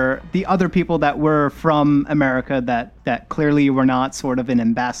were the other people that were from America that clearly were not sort of an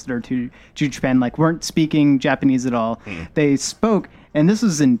ambassador to Japan, like weren't speaking Japanese at all. They spoke, and this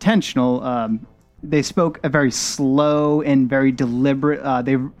was intentional. They spoke a very slow and very deliberate.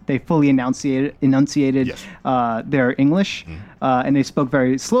 They fully enunciated their English, and they spoke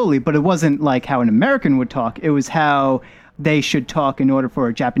very slowly. But it wasn't like how an American would talk. It was how they should talk in order for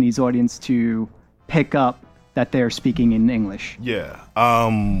a Japanese audience to pick up that they're speaking in English. Yeah.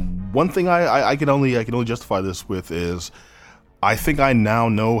 One thing I can only justify this with is I think I now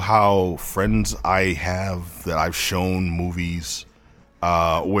know how friends I have that I've shown movies.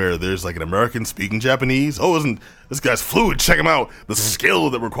 Where there's like an American speaking Japanese. Oh, isn't this guy's fluid? Check him out. The skill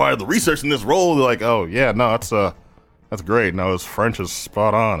that required the research in this role. They're like, oh yeah, no, that's great. No, his French is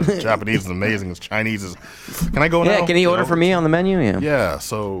spot on. His Japanese is amazing. His Chinese is. Can I go now? Yeah, can he order for me on the menu? Yeah. Yeah.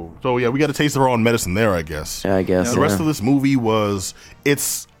 So yeah, we got to taste our own medicine there, I guess. Yeah, I guess. The rest of this movie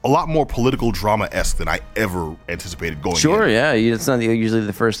it's a lot more political drama-esque than I ever anticipated going in. Sure, yeah. It's not usually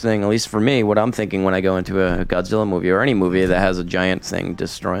the first thing, at least for me, what I'm thinking when I go into a Godzilla movie or any movie that has a giant thing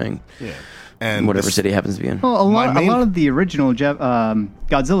destroying and whatever city happens to be in. Well, a lot of the original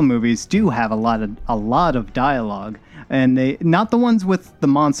Godzilla movies do have a lot of dialogue. And they not the ones with the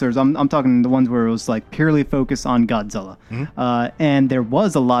monsters. I'm talking the ones where it was like purely focused on Godzilla. And there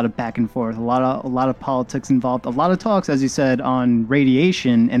was a lot of back and forth, a lot of politics involved, a lot of talks, as you said, on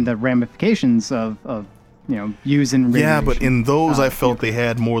radiation and the ramifications of use in radiation. Yeah, but in those, I felt they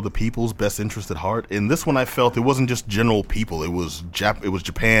had more of the people's best interest at heart. In this one, I felt it wasn't just general people; it was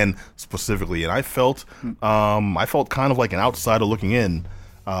Japan specifically, and I felt kind of like an outsider looking in.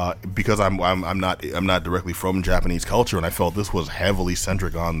 Because I'm not directly from Japanese culture, and I felt this was heavily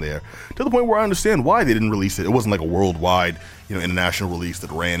centric on there to the point where I understand why they didn't release it. It wasn't like a worldwide, international release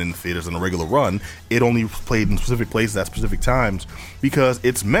that ran in theaters in a regular run. It only played in specific places at specific times because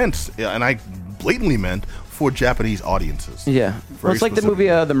it's meant, and I blatantly meant, for Japanese audiences. Yeah, well, it's like the movie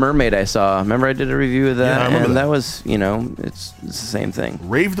The Mermaid I saw. Remember I did a review of that? Yeah, I remember and that. that was, it's the same thing.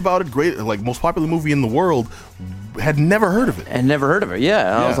 Raved about it, great, like most popular movie in the world. Had never heard of it. And never heard of it.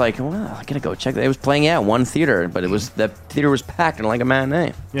 Yeah, I was like, well, I gotta go check that. It was playing out one theater, but that theater was packed in like a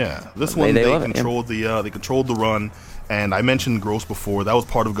matinee. Yeah, this one they controlled they controlled the run, and I mentioned Gross before. That was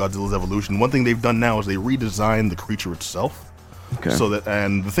part of Godzilla's evolution. One thing they've done now is they redesigned the creature itself. Okay. So that,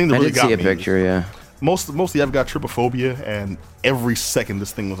 and the thing that really got me. I did see a picture. Yeah. Mostly I've got trypophobia, and every second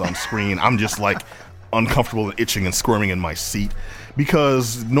this thing was on screen, I'm just like uncomfortable and itching and squirming in my seat.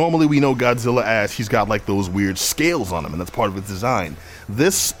 Because normally we know Godzilla as he's got like those weird scales on him, and that's part of his design.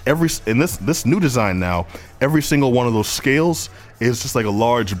 This new design now, every single one of those scales is just like a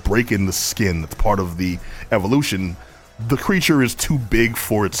large break in the skin. That's part of the evolution. The creature is too big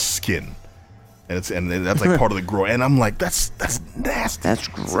for its skin. And that's like part of the growth, and I'm like, that's nasty. That's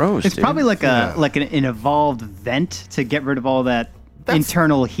gross. It's probably like an evolved vent to get rid of all that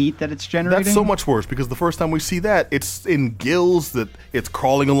internal heat that it's generating. That's so much worse because the first time we see that, it's in gills that it's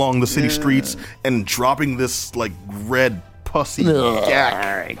crawling along the city streets and dropping this like red pussy gack.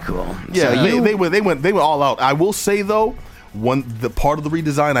 All right, cool. Yeah, so they went all out. I will say though, the part of the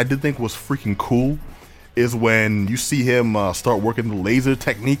redesign I did think was freaking cool is when you see him start working the laser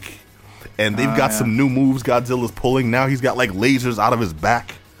technique. And they've got some new moves Godzilla's pulling. Now he's got like lasers out of his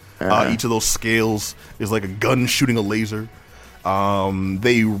back. Each of those scales is like a gun shooting a laser.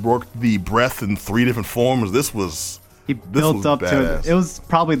 They worked the breath in 3 different forms. He built up to it. It was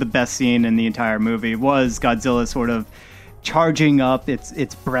probably the best scene in the entire movie. Was Godzilla sort of charging up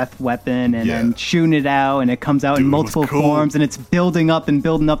its breath weapon and then shooting it out, and it comes out in multiple forms, and it's building up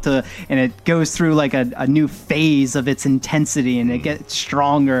to, and it goes through like a new phase of its intensity, and it gets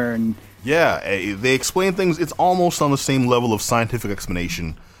stronger. And yeah, they explain things. It's almost on the same level of scientific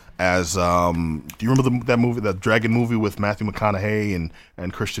explanation as do you remember that movie, that dragon movie with Matthew McConaughey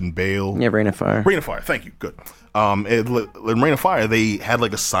and Christian Bale? Yeah, Reign of Fire. Reign of Fire, thank you, good. In Reign of Fire, they had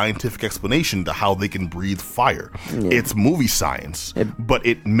like a scientific explanation to how they can breathe fire. Yeah. It's movie science, but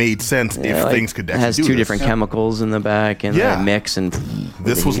it made sense if things could actually do this. It has 2 different chemicals in the back, and they mix, and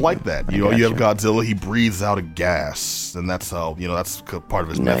this was like that. You have Godzilla, he breathes out a gas, and that's how, that's part of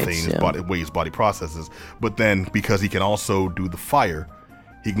his methane, the way his body processes. But then, because he can also do the fire,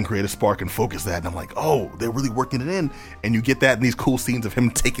 he can create a spark and focus that. And I'm like, oh, they're really working it in. And you get that in these cool scenes of him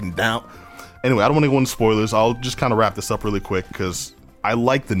taking down. Anyway, I don't want to go into spoilers. I'll just kind of wrap this up really quick because I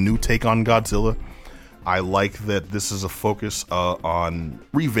like the new take on Godzilla. I like that this is a focus on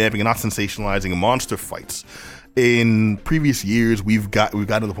revamping and not sensationalizing monster fights. In previous years, we've gotten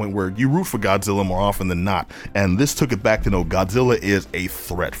to the point where you root for Godzilla more often than not, and this took it back to no, Godzilla is a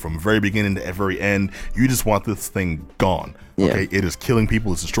threat from very beginning to very end. You just want this thing gone. Okay, it is killing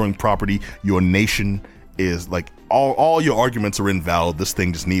people, it's destroying property. Your nation is like all your arguments are invalid. This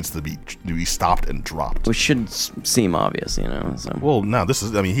thing just needs to be stopped and dropped. Which should seem obvious, So. Well, no,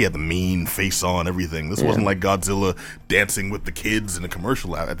 he had the mean face on, everything. This wasn't like Godzilla dancing with the kids in a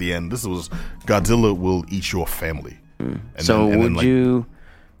commercial at the end. This was Godzilla will eat your family. So would you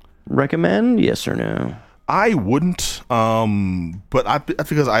recommend, yes or no? I wouldn't, but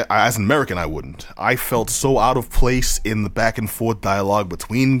because I, as an American, I wouldn't. I felt so out of place in the back and forth dialogue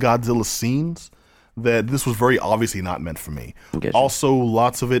between Godzilla scenes that this was very obviously not meant for me. Also,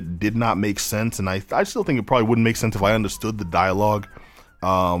 lots of it did not make sense, and I still think it probably wouldn't make sense if I understood the dialogue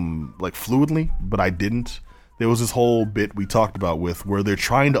like fluidly, but I didn't. There was this whole bit we talked about where they're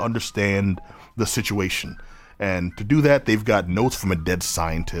trying to understand the situation, and to do that, they've got notes from a dead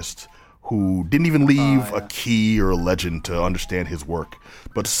scientist who didn't even leave a key or a legend to understand his work.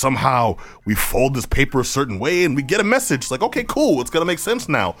 But somehow we fold this paper a certain way and we get a message like, okay, cool, it's going to make sense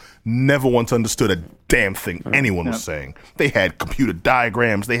now. Never once understood a damn thing anyone was saying. They had computer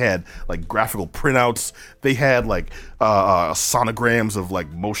diagrams. They had like graphical printouts. They had like sonograms of like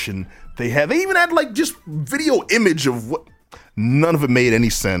motion. They even had like just video image of what. None of it made any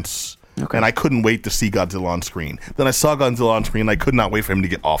sense. Okay. And I couldn't wait to see Godzilla on screen. Then I saw Godzilla on screen, and I could not wait for him to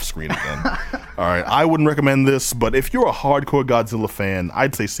get off screen again. All right, I wouldn't recommend this, but if you're a hardcore Godzilla fan,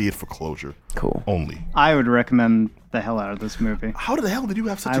 I'd say see it for closure. Cool. Only. I would recommend the hell out of this movie. How the hell did you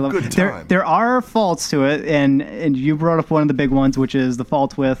have such a good time? There are faults to it, and you brought up one of the big ones, which is the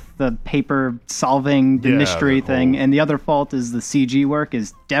fault with the paper solving the mystery thing, and the other fault is the CG work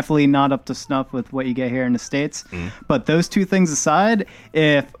is definitely not up to snuff with what you get here in the States. But those two things aside,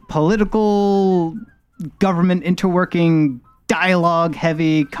 if political government interworking dialogue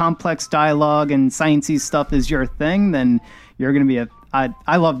heavy complex dialogue and sciencey stuff is your thing, then you're going to be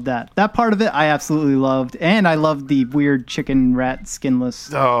I loved that part of it. I absolutely loved, and I loved the weird chicken rat skinless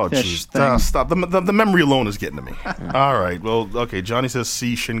fish thing. Stop. The memory alone is getting to me. All right, well, okay, Johnny says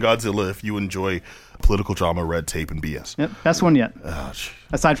see Shin Godzilla if you enjoy political drama, red tape, and BS. Yep, best one yet,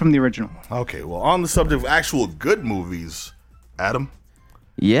 aside from the original. Okay, well, on the subject of actual good movies, Adam.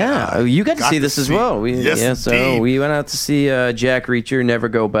 Yeah, you got to see this as well. So we went out to see Jack Reacher, Never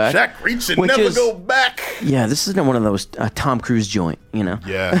Go Back. Jack Reacher, Never Go Back. Yeah, this isn't one of those Tom Cruise joint, you know.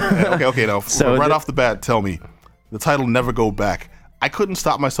 Yeah. Okay. Now, so right off the bat, tell me the title "Never Go Back." I couldn't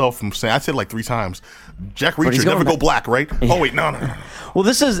stop myself from saying. I said it like 3 times. Jack Reacher, Never Go Black, right? Yeah. Oh wait, no. Well,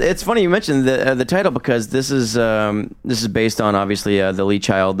 it's funny you mentioned the title because this is based on obviously the Lee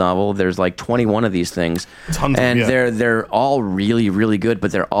Child novel. There's like 21 of these things, tons, and they're all really really good,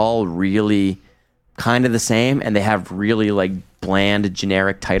 but they're all really kind of the same, and they have really like bland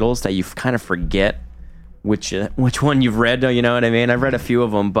generic titles that you kind of forget which one you've read. You know what I mean? I've read a few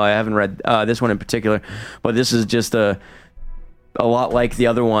of them, but I haven't read this one in particular. But this is just a lot like the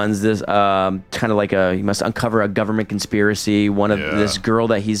other ones. This kind of like he must uncover a government conspiracy. This girl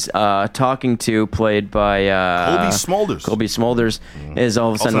that he's talking to, played by Colby Smulders, is all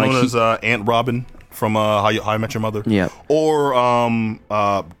of a sudden also known as Aunt Robin from How I Met Your Mother. Yeah. Or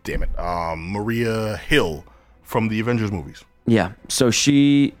Maria Hill from the Avengers movies. Yeah. So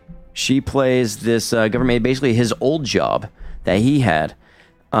she plays this government, basically his old job that he had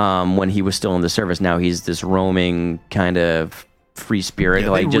when he was still in the service. Now he's this roaming kind of free spirit,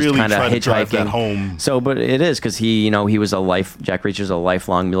 like just really kind of hitchhiking home. So, but it is because he was Jack Reacher's a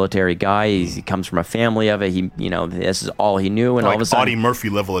lifelong military guy. He comes from a family of it. This is all he knew, and like all of a sudden, Audie Murphy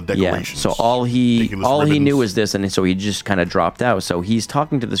level of decorations. Yeah. So all he knew was this, and so he just kind of dropped out. So he's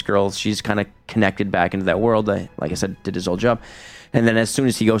talking to this girl. She's kind of connected back into that world. Like I said, did his old job. And then as soon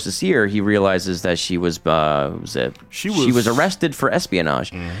as he goes to see her, he realizes that she was arrested for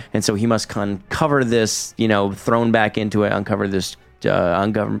espionage. And so he must uncover this, thrown back into it, uncover this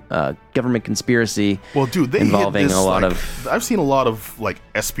government conspiracy. Well, dude, involving a lot of... I've seen a lot of like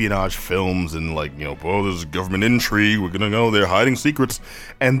espionage films and there's government intrigue. We're gonna know they're hiding secrets,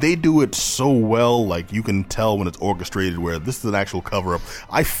 and they do it so well. Like you can tell when it's orchestrated, where this is an actual cover up.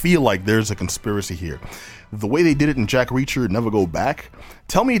 I feel like there's a conspiracy here. The way they did it in Jack Reacher, Never Go Back,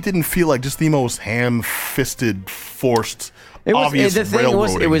 tell me it didn't feel like just the most ham-fisted, forced, obvious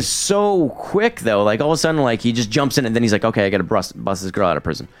railroading. It was so quick, though. Like, all of a sudden, like, he just jumps in, and then he's like, okay, I gotta bust this girl out of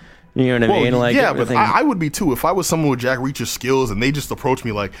prison. You know what I mean? Like, yeah, but I would be, too. If I was someone with Jack Reacher's skills, and they just approached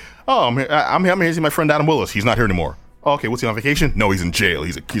me like, oh, I'm here to see my friend Adam Willis. He's not here anymore. Oh, okay, what's he on vacation? No, he's in jail.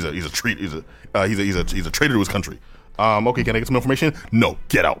 He's a traitor to his country. Okay, can I get some information? No,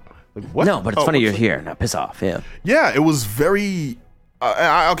 get out. Like, what? No, but it's funny you're here. Now, piss off. Yeah. Yeah, it was very...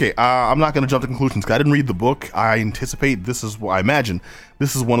 I'm not going to jump to conclusions because I didn't read the book. I imagine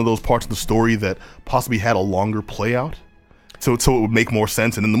this is one of those parts of the story that possibly had a longer play out. So it would make more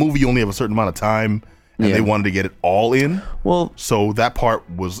sense. And in the movie, you only have a certain amount of time, and they wanted to get it all in. Well, so that part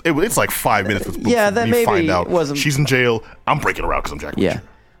was... It's like 5 minutes before we find out wasn't... she's in jail. I'm breaking her out because I'm Jack Reacher. Yeah.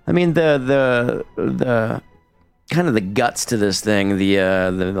 I mean, the kind of the guts to this thing,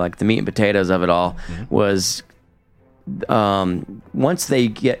 the meat and potatoes of it all was once he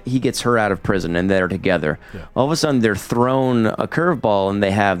gets her out of prison and they're together, all of a sudden they're thrown a curveball and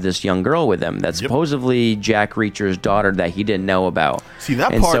they have this young girl with them that's supposedly Jack Reacher's daughter that he didn't know about. See,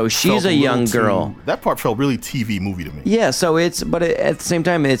 that part so she's a young girl. That part felt really TV movie to me. Yeah, so at the same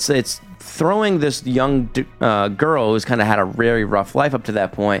time it's throwing this young girl who's kind of had a very rough life up to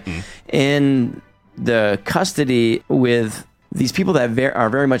that point in the custody with these people that are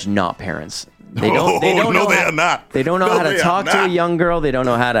very much not parents. They don't know how to talk to a young girl. They don't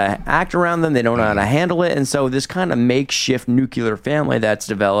know how to act around them. They don't know how to handle it. And so this kind of makeshift nuclear family that's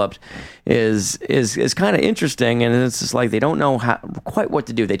developed is kind of interesting. And it's just like they don't know quite what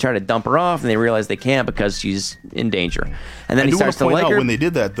to do. They try to dump her off, and they realize they can't because she's in danger. And then he starts to like her. When they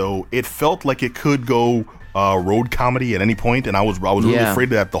did that, though, it felt like it could go road comedy at any point, and I was really afraid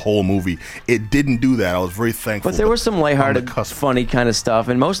of that the whole movie. It didn't do that. I was very thankful. But there was some lighthearted, funny kind of stuff,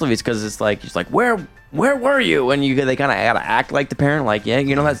 and most of it's because it's like where were you? And they kind of gotta act like the parent, like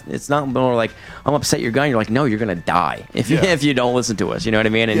it's not more like I'm upset you're gone. You're like, no, you're gonna die if you don't listen to us. You know what I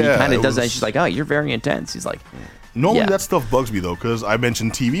mean? And he kind of does that. And she's like, oh, you're very intense. He's like, Normally that stuff bugs me though, because I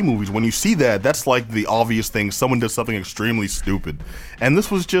mentioned TV movies. When you see that, that's like the obvious thing. Someone did something extremely stupid, and this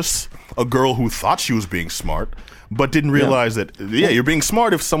was just a girl who thought she was being smart, but didn't realize that. Yeah, you're being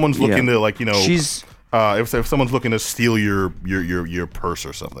smart if someone's looking to, like, you know, she's. If someone's looking to steal your purse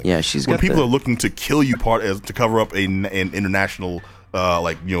or something. Yeah, she's when got people are looking to kill you to cover up an international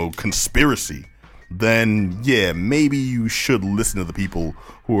like, you know, conspiracy, then yeah, maybe you should listen to the people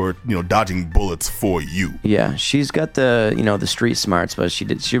who are, you know, dodging bullets for you. Yeah, she's got the, you know, the street smarts, but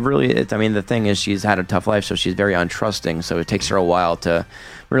she really. I mean, the thing is, she's had a tough life, so she's very untrusting. So it takes her a while to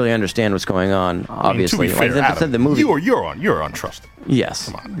really understand what's going on. Obviously, I mean, to be fair, like Adam, the movie, you're untrusting. Yes.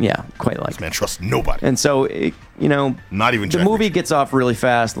 Come on. Yeah, quite like. This man trusts nobody. And so, you know, Not even the Jack movie Reacher. gets off really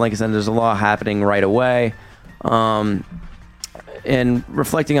fast. Like I said, there's a lot happening right away. And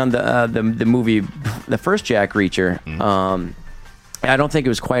reflecting on the movie, the first Jack Reacher, I don't think it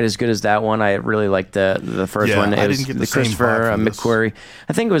was quite as good as that one. I really liked the first one. It I was didn't get the the same Christopher vibe from this. McQuarrie.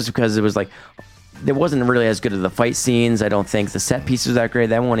 I think it was because it was like, it wasn't really as good as the fight scenes. I don't think the set piece was that great.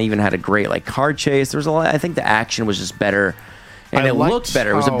 That one even had a great like car chase. There was a lot. I think the action was just better. And it looked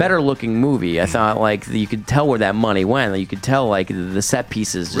better. It was a better looking movie. I thought like you could tell where that money went. Like, you could tell like the set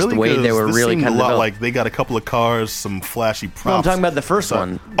pieces, just Really, the way they were this really seemed kind a of lot like they got a couple of cars, some flashy props. No, I'm talking about the first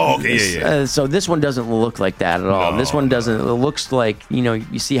one. Oh, okay, yeah. So this one doesn't look like that at all. No, This one doesn't. It looks like, you know,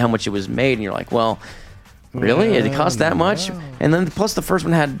 you see how much it was made, and you're like, well, really? It cost that much? And then plus the first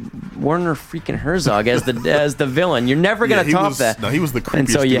one had Werner freaking Herzog as the villain. You're never gonna top that. No, he was the creepiest. And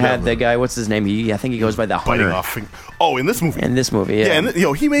so you dude had ever. the guy. What's his name? I think he goes by the biting Hunter. off. Oh, in this movie. In this movie, yeah. Yeah, and you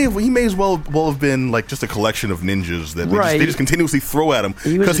know, he may as well have been like just a collection of ninjas that they just continuously throw at him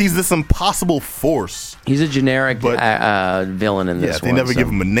because he's this impossible force. He's a generic villain in this Yeah, one. they never give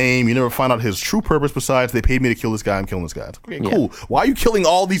him a name. You never find out his true purpose besides they paid me to kill this guy. I'm killing this guy. It's okay, cool. Why are you killing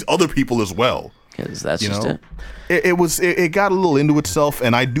all these other people as well? Because that's just it. It got a little into itself,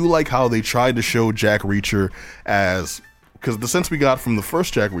 and I do like how they tried to show Jack Reacher as, because the sense we got from the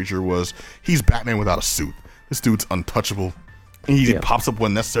first Jack Reacher was he's Batman without a suit. This dude's untouchable. He pops up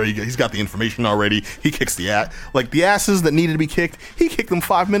when necessary. He's got the information already. He kicks the ass. Like the asses that needed to be kicked, he kicked them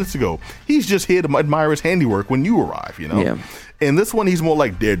 5 minutes ago. He's just here to admire his handiwork when you arrive, you know? Yeah. In this one, he's more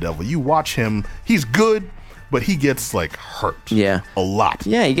like Daredevil. You watch him, he's good, but he gets like hurt. Yeah. A lot.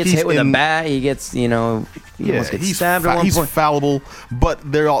 Yeah, he gets hit with a bat. He gets, you know, almost gets stabbed at one he's point. fallible, but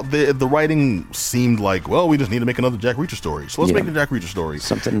the writing seemed like, well, we just need to make another Jack Reacher story. So let's make a Jack Reacher story.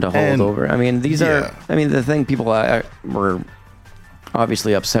 Something to hold over. I mean, these are, I mean, the thing people were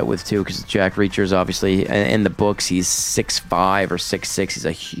obviously upset with too, because Jack Reacher's obviously, in the books, he's 6'5" or 6'6". He's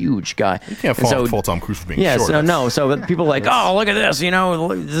a huge guy. You can't fault Tom Cruise for being short. So people are like, oh, look at this, you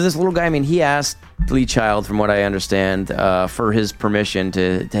know, this little guy. I mean, he asked Lee Child, from what I understand, for his permission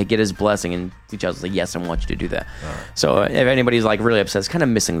to get his blessing, and Lee Child's like, yes, I want you to do that. Right. So if anybody's like really upset, it's kind of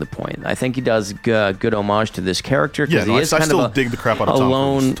missing the point. I think he does good homage to this character, because he is I kind still of dig the crap out of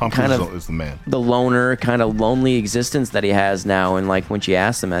Tom Cruise. Tom kind Cruise of is the man. The loner, kind of lonely existence that he has now, and like when she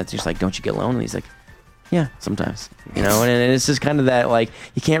asks him, it's just like, don't you get lonely? He's like, yeah, sometimes, you know, and it's just kind of that, like,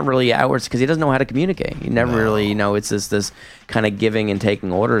 he can't really outwards because he doesn't know how to communicate. He never really, you know, it's this kind of giving and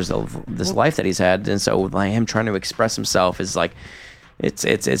taking orders of this life that he's had, and so like him trying to express himself is like,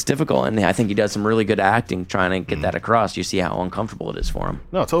 it's difficult, and I think he does some really good acting trying to get that across. You see how uncomfortable it is for him.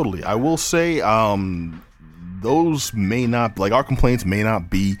 No, totally. I will say, those may not, like, our complaints may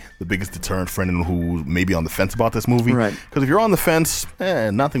not be the biggest deterrent for anyone who may be on the fence about this movie. Right. Because if you're on the fence,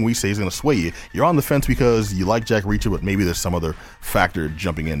 nothing we say is going to sway you. You're on the fence because you like Jack Reacher, but maybe there's some other factor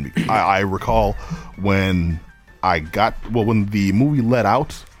jumping in. I recall when when the movie let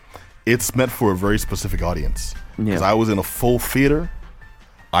out, it's meant for a very specific audience. Because I was in a full theater.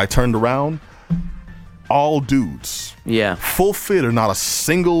 I turned around. All dudes. Yeah. Full theater, not a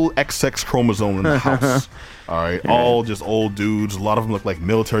single XX chromosome in the house. All right. All just old dudes. A lot of them look like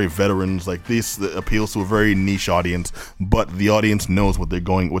military veterans. Like, this appeals to a very niche audience, but the audience knows what they're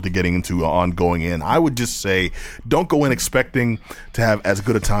getting into on going in. I would just say, don't go in expecting to have as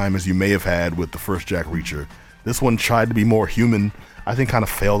good a time as you may have had with the first Jack Reacher. This one tried to be more human. I think kind of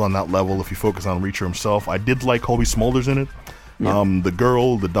failed on that level if you focus on Reacher himself. I did like Colby Smulders in it. Yeah.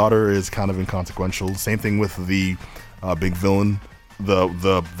 The daughter is kind of inconsequential. Same thing with the big villain,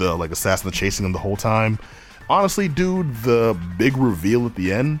 the like assassin that's chasing him the whole time. Honestly, dude, the big reveal at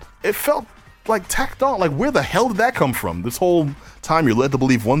the end, it felt like tacked on. Like, where the hell did that come from? This whole time you're led to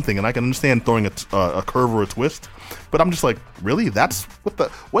believe one thing, and I can understand throwing a curve or a twist, but I'm just like, really? That's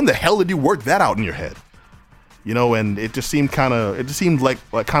when the hell did you work that out in your head? You know, and it just seemed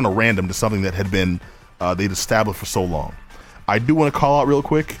like kind of random to something that had been they'd established for so long. I do want to call out real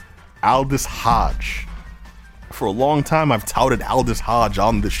quick, Aldous Hodge. For a long time, I've touted Aldous Hodge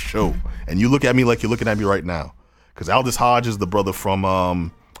on this show, and you look at me like you're looking at me right now, because Aldous Hodge is the brother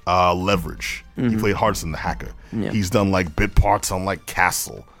from Leverage. He played Hardison the Hacker. Yeah. He's done like bit parts on like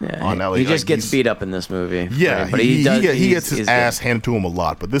Castle. Yeah, on LA. he just gets beat up in this movie. Yeah, right? But he does, gets his ass good. handed to him a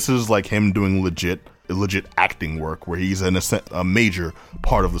lot. But this is like him doing legit acting work, where he's a major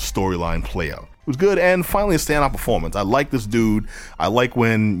part of the storyline play out. It was good, and finally a standout performance. I like this dude. I like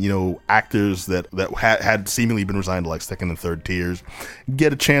when, you know, actors that had seemingly been resigned to like second and third tiers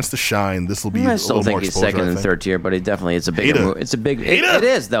get a chance to shine. This will be I a still little think more he's exposure, second and third tier, but it definitely it's a bigger movie. It's a big. It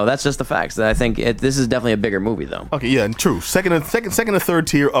is though. That's just the facts. I think this is definitely a bigger movie though. Okay, yeah, true. Second and third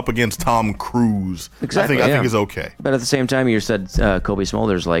tier up against Tom Cruise. Exactly. I think is okay. But at the same time, you said Kobe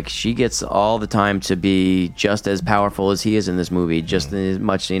Smulders, like she gets all the time to be just as powerful as he is in this movie, just as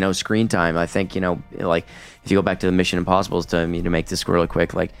much screen time. I think like. If you go back to the Mission Impossibles, to make this really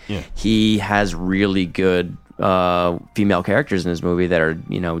quick, like he has really good female characters in this movie that are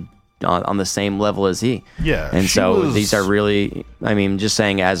on the same level as he. Yeah, and so these are really, I mean, just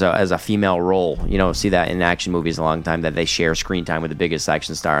saying as a female role, see that in action movies a long time that they share screen time with the biggest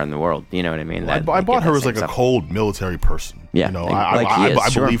action star in the world. You know what I mean? I bought her as like a cold military person. Yeah, I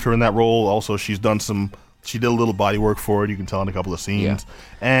believed her in that role. Also, she did a little body work for it. You can tell in a couple of scenes,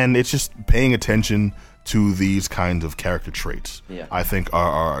 and it's just paying attention to these kinds of character traits. I think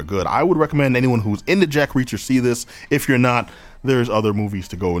are good. I would recommend anyone who's into Jack Reacher see this. If you're not, there's other movies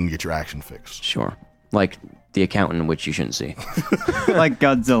to go and get your action fix. Sure, like The Accountant, which you shouldn't see. Like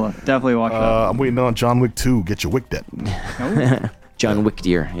Godzilla, definitely watch that. I'm waiting on John Wick 2. Get your wick that. John Wick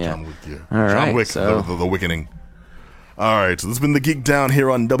deer. Yeah. John Wick deer. All right. John Wick, the Wickening. All right, so this has been the Geek Down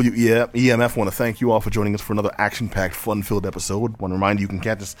here on WEMF. Want to thank you all for joining us for another action-packed, fun-filled episode. Want to remind you can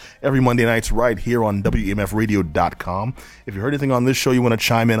catch us every Monday nights right here on WEMFradio.com. If you heard anything on this show you want to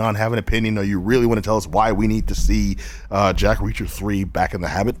chime in on, have an opinion, or you really want to tell us why we need to see Jack Reacher 3 Back in the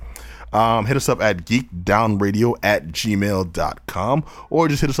Habit, hit us up at geekdownradio@gmail.com, or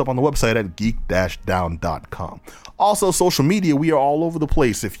just hit us up on the website at geek-down.com. Also, social media, we are all over the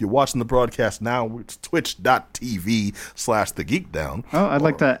place. If you're watching the broadcast now, it's twitch.tv/thegeekdown. Oh, I'd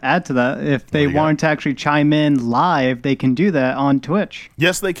like to add to that. If they want to actually chime in live, they can do that on Twitch.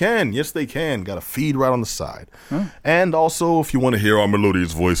 Yes, they can. Yes, they can. Got a feed right on the side. And also, if you want to hear our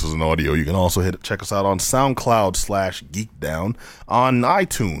melodious voices and audio, you can also check us out on SoundCloud/Geekdown, on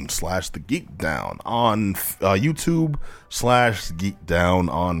iTunes/TheGeekDown, on YouTube/Geekdown,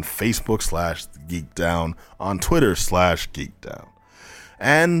 on Facebook/Geekdown, on Twitter/Geekdown.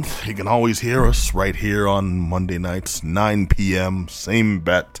 And you can always hear us right here on Monday nights, 9 p.m., same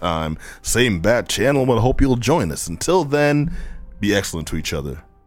bat time, same bat channel. But I hope you'll join us. Until then, be excellent to each other.